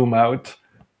to zoom out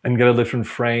and get a different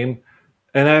frame.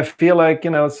 And I feel like,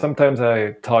 sometimes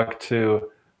I talk to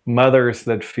mothers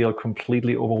that feel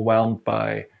completely overwhelmed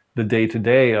by the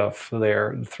day-to-day of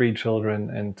their 3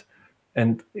 children,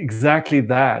 and exactly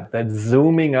that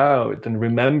zooming out and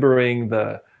remembering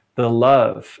the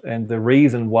love and the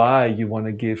reason why you want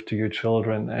to give to your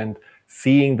children, and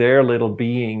seeing their little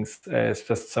beings as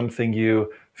just something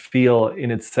you feel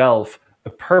in itself a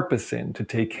purpose in to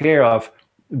take care of,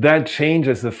 that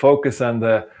changes the focus on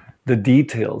the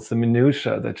details, the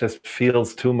minutia that just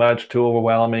feels too much, too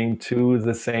overwhelming, too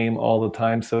the same all the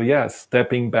time. So yes,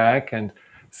 stepping back and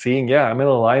seeing, I'm in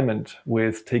alignment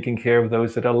with taking care of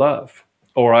those that I love,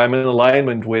 or I'm in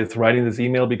alignment with writing this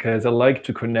email because I like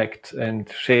to connect and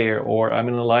share, or I'm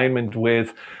in alignment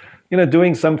with,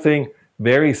 doing something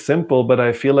very simple, but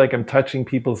I feel like I'm touching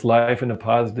people's life in a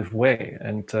positive way.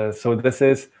 And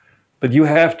but you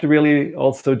have to really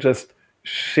also just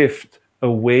shift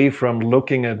away from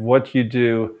looking at what you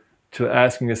do to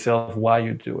asking yourself why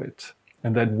you do it.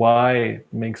 And that why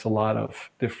makes a lot of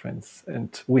difference.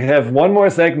 And we have one more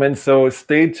segment, so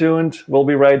stay tuned. We'll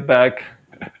be right back.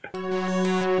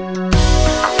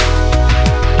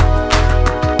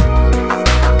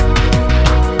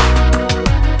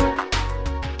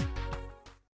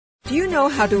 Do you know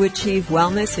how to achieve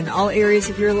wellness in all areas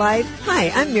of your life? Hi,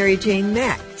 I'm Mary Jane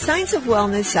Mack, Signs of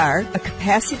wellness are a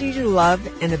capacity to love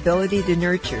and ability to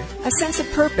nurture, a sense of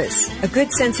purpose, a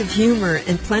good sense of humor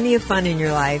and plenty of fun in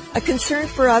your life, a concern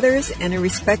for others and a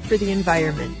respect for the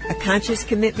environment, a conscious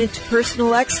commitment to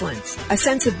personal excellence, a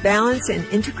sense of balance and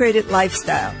integrated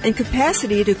lifestyle, and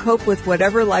capacity to cope with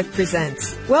whatever life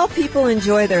presents. Well people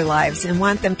enjoy their lives and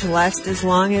want them to last as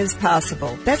long as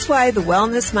possible. That's why the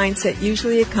wellness mindset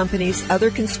usually accompanies other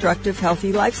constructive,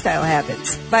 healthy lifestyle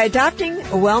habits. By adopting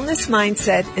a wellness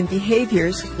mindset and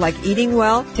behaviors like eating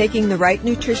well, taking the right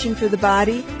nutrition for the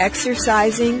body,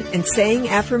 exercising, and saying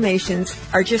affirmations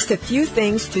are just a few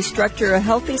things to structure a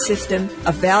healthy system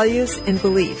of values and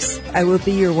beliefs. I will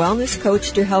be your wellness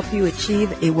coach to help you achieve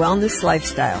a wellness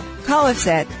lifestyle. Call us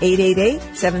at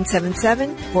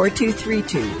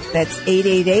 888-777-4232. That's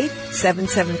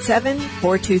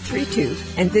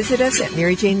 888-777-4232. And visit us at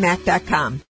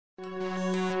MaryJaneMack.com.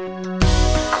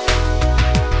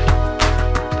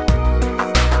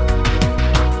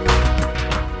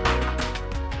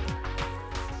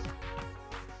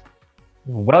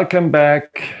 Welcome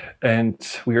back, and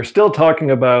we are still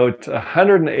talking about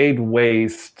 108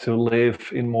 ways to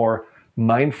live in more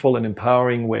mindful and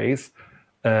empowering ways.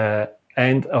 Before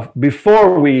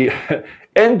we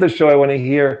end the show, I want to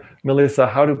hear, Melissa,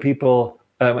 how do people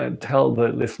tell the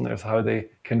listeners how they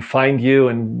can find you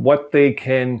and what they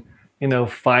can,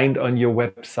 find on your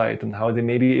website and how they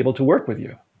may be able to work with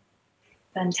you?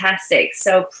 Fantastic.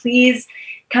 So please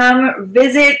come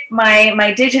visit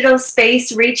my digital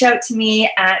space. Reach out to me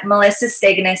at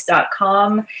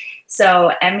melissasteginus.com.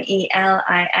 So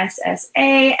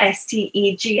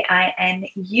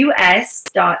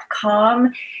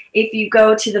MELISSASTEGINUS.com. If you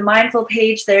go to the Mindful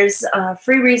page, there's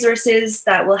free resources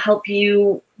that will help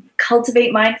you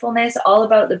cultivate mindfulness, all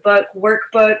about the book,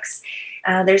 workbooks.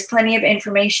 There's plenty of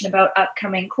information about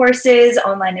upcoming courses,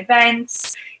 online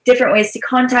events, different ways to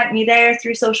contact me there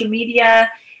through social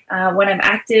media, when I'm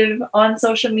active on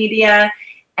social media.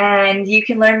 And you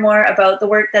can learn more about the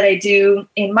work that I do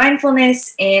in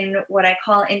mindfulness, in what I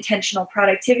call intentional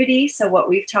productivity. So what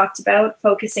we've talked about,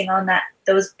 focusing on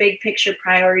those big picture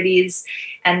priorities,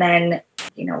 and then,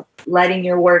 letting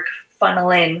your work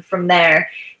funnel in from there.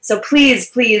 So please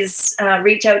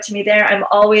reach out to me there. I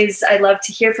love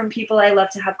to hear from people. I love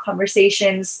to have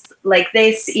conversations like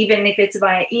this, even if it's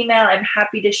via email. I'm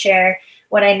happy to share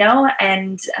what I know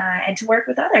and to work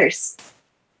with others.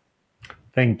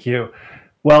 Thank you.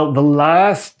 Well, the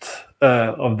last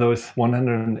of those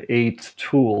 108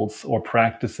 tools or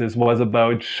practices was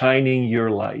about shining your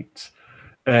light.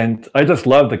 And I just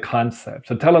love the concept.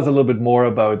 So tell us a little bit more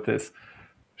about this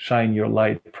shine your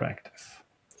light practice.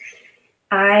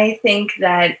 I think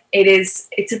that it's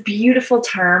a beautiful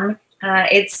term.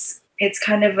 It's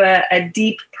kind of a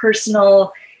deep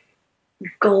personal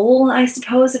goal, I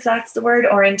suppose, if that's the word,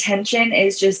 or intention,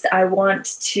 is just I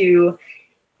want to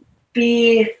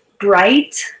be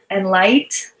bright and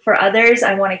light for others.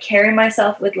 I want to carry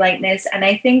myself with lightness. And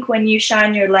I think when you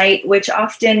shine your light, which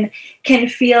often can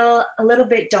feel a little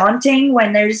bit daunting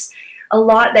when there's a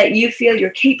lot that you feel you're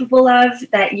capable of,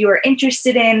 that you are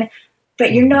interested in,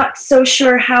 but you're not so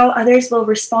sure how others will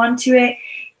respond to it,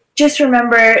 just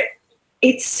remember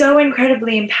it's so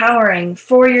incredibly empowering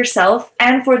for yourself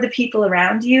and for the people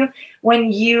around you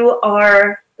when you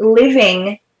are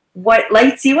living what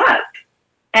lights you up.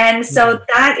 And so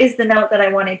that is the note that I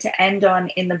wanted to end on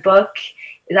in the book.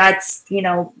 That's,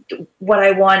 what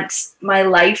I want my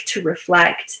life to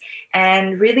reflect.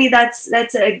 And really that's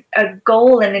a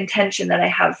goal and intention that I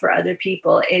have for other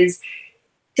people is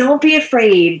don't be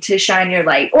afraid to shine your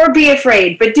light, or be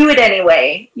afraid, but do it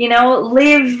anyway.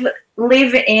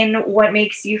 Live in what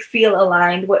makes you feel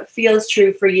aligned, what feels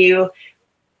true for you,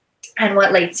 and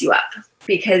what lights you up,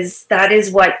 because that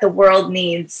is what the world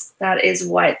needs. That is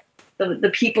what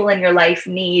the people in your life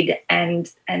need, and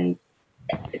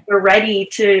we're ready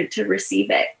to receive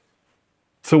it.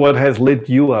 So what has lit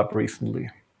you up recently?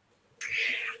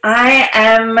 I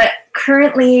am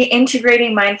currently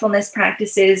integrating mindfulness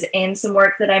practices in some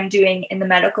work that I'm doing in the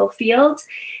medical field,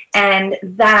 and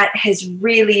that has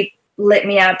really lit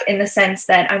me up in the sense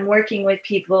that I'm working with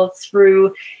people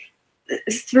through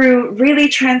really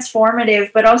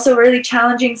transformative but also really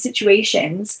challenging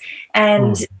situations.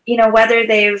 And whether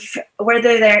they're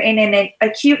in an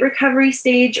acute recovery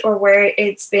stage or where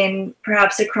it's been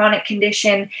perhaps a chronic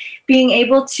condition, being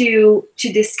able to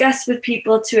discuss with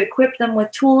people, to equip them with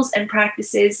tools and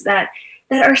practices that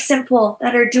are simple,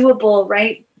 that are doable,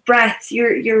 right? Breath,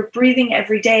 you're breathing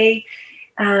every day.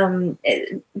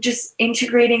 Just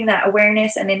integrating that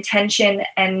awareness and intention,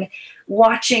 and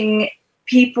watching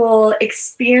people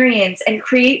experience and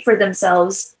create for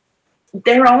themselves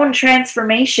their own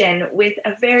transformation with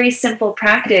a very simple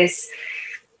practice.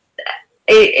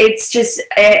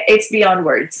 It's beyond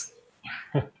words.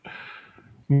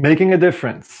 Making a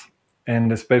difference,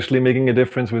 and especially making a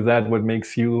difference with that, what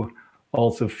makes you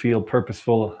also feel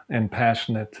purposeful and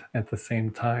passionate at the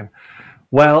same time.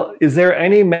 Well, is there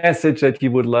any message that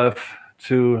you would love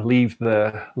to leave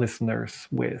the listeners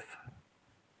with?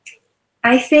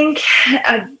 I think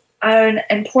an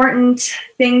important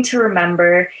thing to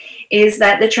remember is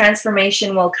that the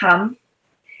transformation will come.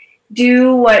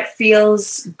 Do what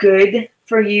feels good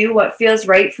for you, what feels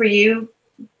right for you.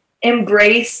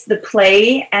 Embrace the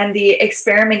play and the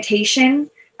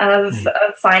experimentation of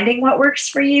finding what works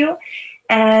for you,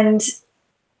 and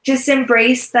just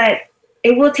embrace that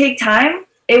it will take time.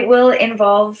 It will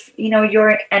involve,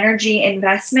 your energy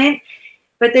investment,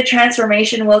 but the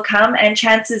transformation will come, and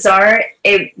chances are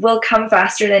it will come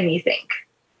faster than you think.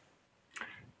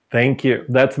 Thank you.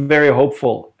 That's very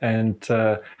hopeful. And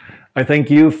I thank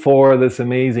you for this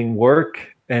amazing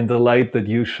work and the light that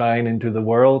you shine into the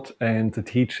world and the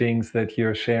teachings that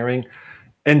you're sharing.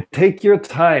 And take your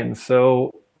time.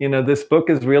 So, this book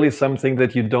is really something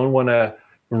that you don't want to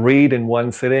read in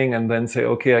one sitting and then say,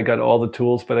 okay, I got all the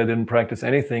tools, but I didn't practice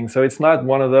anything. So it's not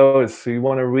one of those. So you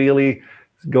want to really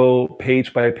go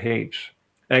page by page,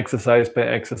 exercise by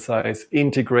exercise,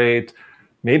 integrate.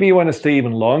 Maybe you want to stay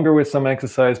even longer with some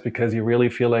exercise because you really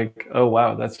feel like, oh,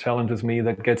 wow, that challenges me.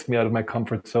 That gets me out of my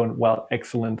comfort zone. Well,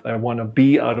 excellent. I want to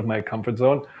be out of my comfort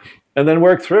zone, and then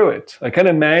work through it. I can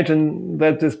imagine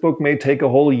that this book may take a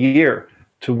whole year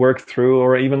to work through,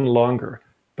 or even longer.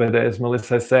 But as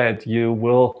Melissa said, you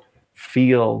will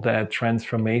feel that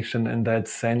transformation and that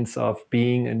sense of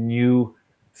being a new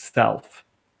self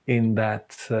in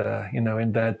that,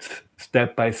 in that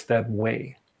step-by-step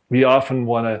way. We often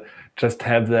want to just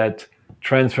have that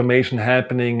transformation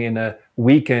happening in a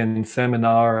weekend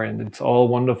seminar, and it's all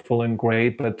wonderful and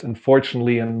great. But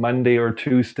unfortunately, on Monday or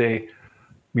Tuesday,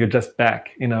 we're just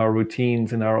back in our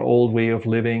routines, in our old way of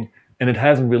living. And it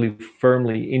hasn't really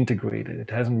firmly integrated.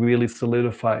 It hasn't really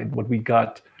solidified what we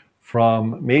got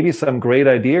from maybe some great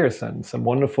ideas and some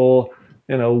wonderful,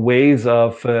 ways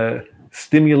of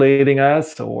stimulating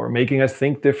us or making us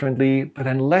think differently. But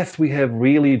unless we have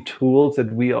really tools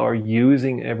that we are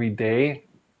using every day,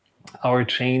 our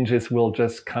changes will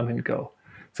just come and go.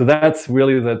 So that's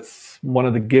one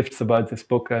of the gifts about this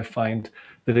book. I find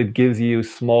that it gives you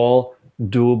small,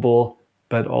 doable,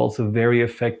 but also very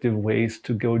effective ways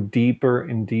to go deeper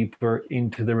and deeper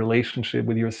into the relationship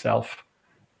with yourself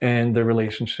and the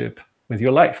relationship with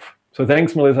your life. So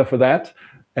thanks, Melissa, for that.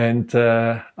 And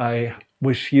I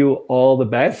wish you all the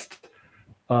best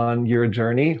on your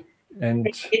journey. And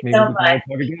maybe so much.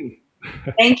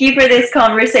 Thank you for this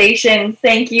conversation.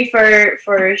 Thank you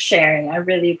for sharing. I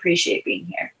really appreciate being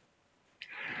here.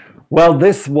 Well,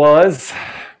 this was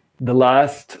the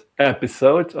last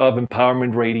episode of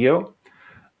Empowerment Radio.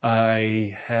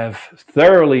 I have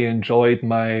thoroughly enjoyed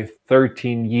my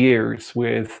 13 years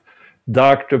with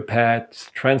Dr.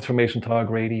 Pat's Transformation Talk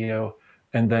Radio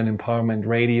and then Empowerment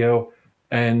Radio.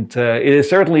 And it is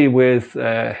certainly with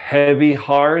a heavy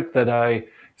heart that I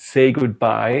say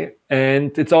goodbye.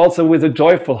 And it's also with a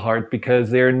joyful heart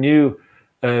because there are new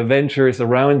ventures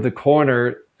around the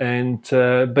corner. And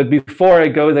but before I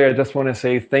go there, I just want to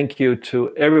say thank you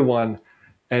to everyone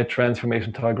at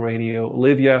Transformation Talk Radio,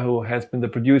 Olivia, who has been the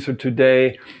producer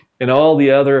today, and all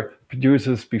the other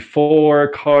producers before,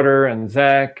 Carter and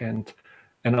Zach, and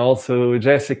also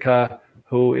Jessica,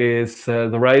 who is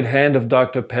the right hand of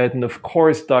Dr. Pat, and of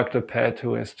course Dr. Pat,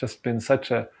 who has just been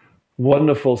such a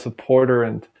wonderful supporter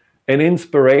and an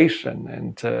inspiration.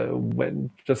 And when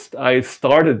I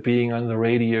started being on the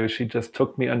radio, she just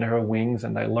took me under her wings,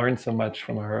 and I learned so much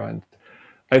from her. And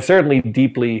I certainly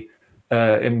deeply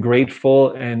am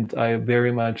grateful, and I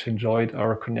very much enjoyed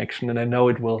our connection, and I know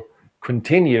it will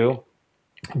continue.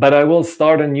 But I will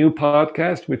start a new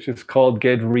podcast, which is called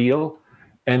Get Real,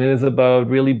 and it is about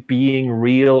really being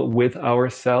real with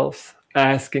ourselves,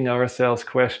 asking ourselves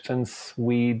questions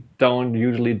we don't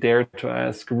usually dare to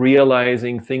ask,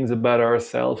 realizing things about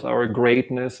ourselves, our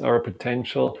greatness, our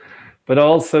potential, but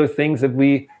also things that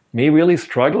we may really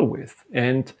struggle with,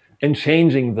 and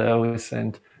changing those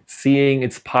and seeing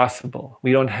it's possible.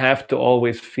 We don't have to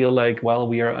always feel like, well,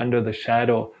 we are under the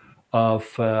shadow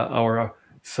of our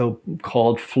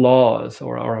so-called flaws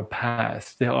or our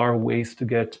past. There are ways to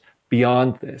get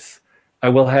beyond this. I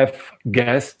will have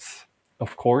guests,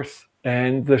 of course,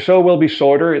 and the show will be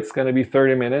shorter. It's going to be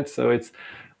 30 minutes, so it's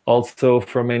also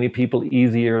for many people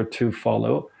easier to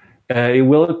follow. It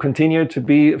will continue to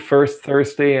be first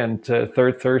Thursday and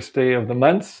third Thursday of the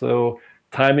month, so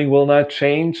timing will not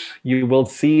change. You will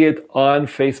see it on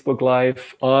Facebook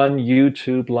Live, on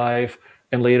YouTube Live,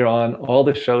 and later on, all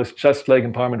the shows, just like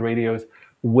Empowerment Radios,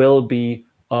 will be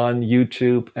on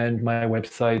YouTube and my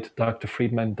website,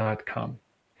 drfriedman.com.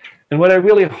 And what I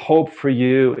really hope for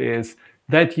you is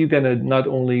that you're going to not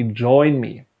only join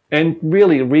me and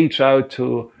really reach out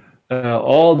to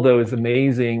all those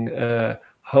amazing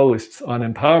hosts on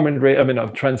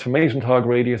of Transformation Talk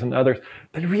Radios and others,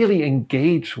 but really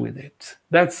engage with it.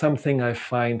 That's something I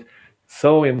find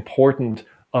so important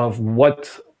of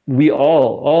what we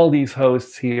all these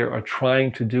hosts here are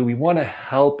trying to do. We want to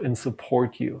help and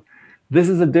support you. This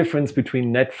is the difference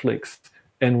between Netflix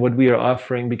and what we are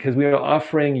offering, because we are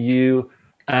offering you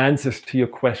answers to your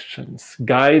questions,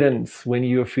 guidance when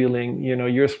you're feeling,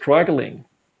 you're struggling.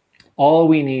 All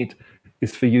we need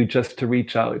is for you just to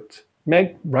reach out.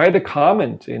 Write a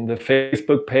comment in the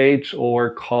Facebook page, or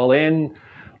call in,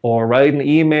 or write an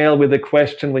email with a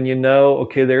question when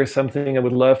okay, there's something I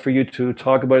would love for you to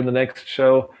talk about in the next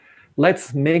show.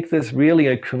 Let's make this really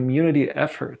a community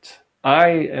effort. I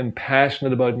am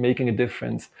passionate about making a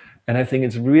difference. And I think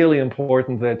it's really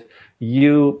important that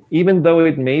you, even though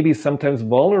it may be sometimes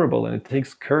vulnerable and it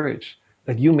takes courage,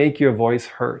 that you make your voice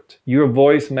heard. Your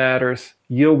voice matters,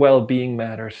 your well-being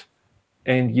matters,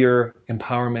 and your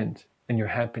empowerment and your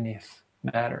happiness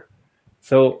matter.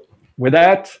 So with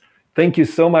that, thank you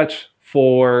so much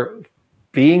for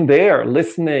being there,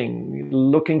 listening,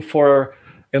 looking for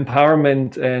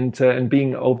empowerment, and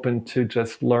being open to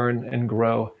just learn and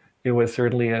grow. It was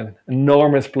certainly an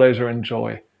enormous pleasure and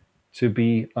joy to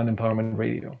be on Empowerment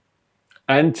Radio.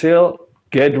 Until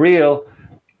Get Real,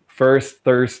 first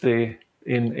Thursday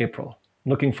in April.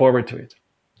 Looking forward to it.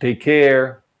 Take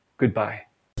care. Goodbye.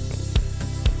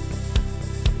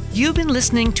 You've been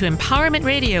listening to Empowerment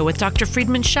Radio with Dr.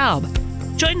 Friedemann Schaub.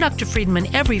 Join Dr. Friedemann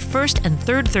every first and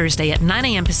third Thursday at 9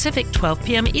 a.m. Pacific, 12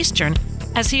 p.m. Eastern,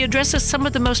 as he addresses some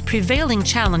of the most prevailing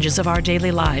challenges of our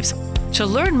daily lives. To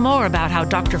learn more about how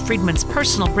Dr. Friedman's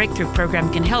personal breakthrough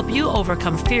program can help you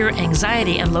overcome fear,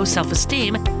 anxiety, and low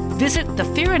self-esteem, visit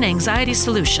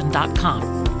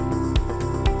thefearandanxietysolution.com.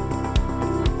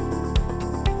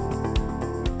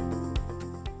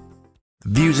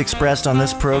 Views expressed on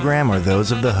this program are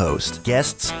those of the host,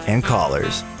 guests, and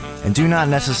callers, and do not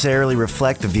necessarily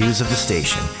reflect the views of the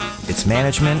station, its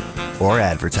management, or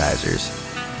advertisers.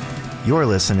 You're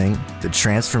listening to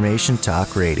Transformation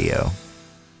Talk Radio.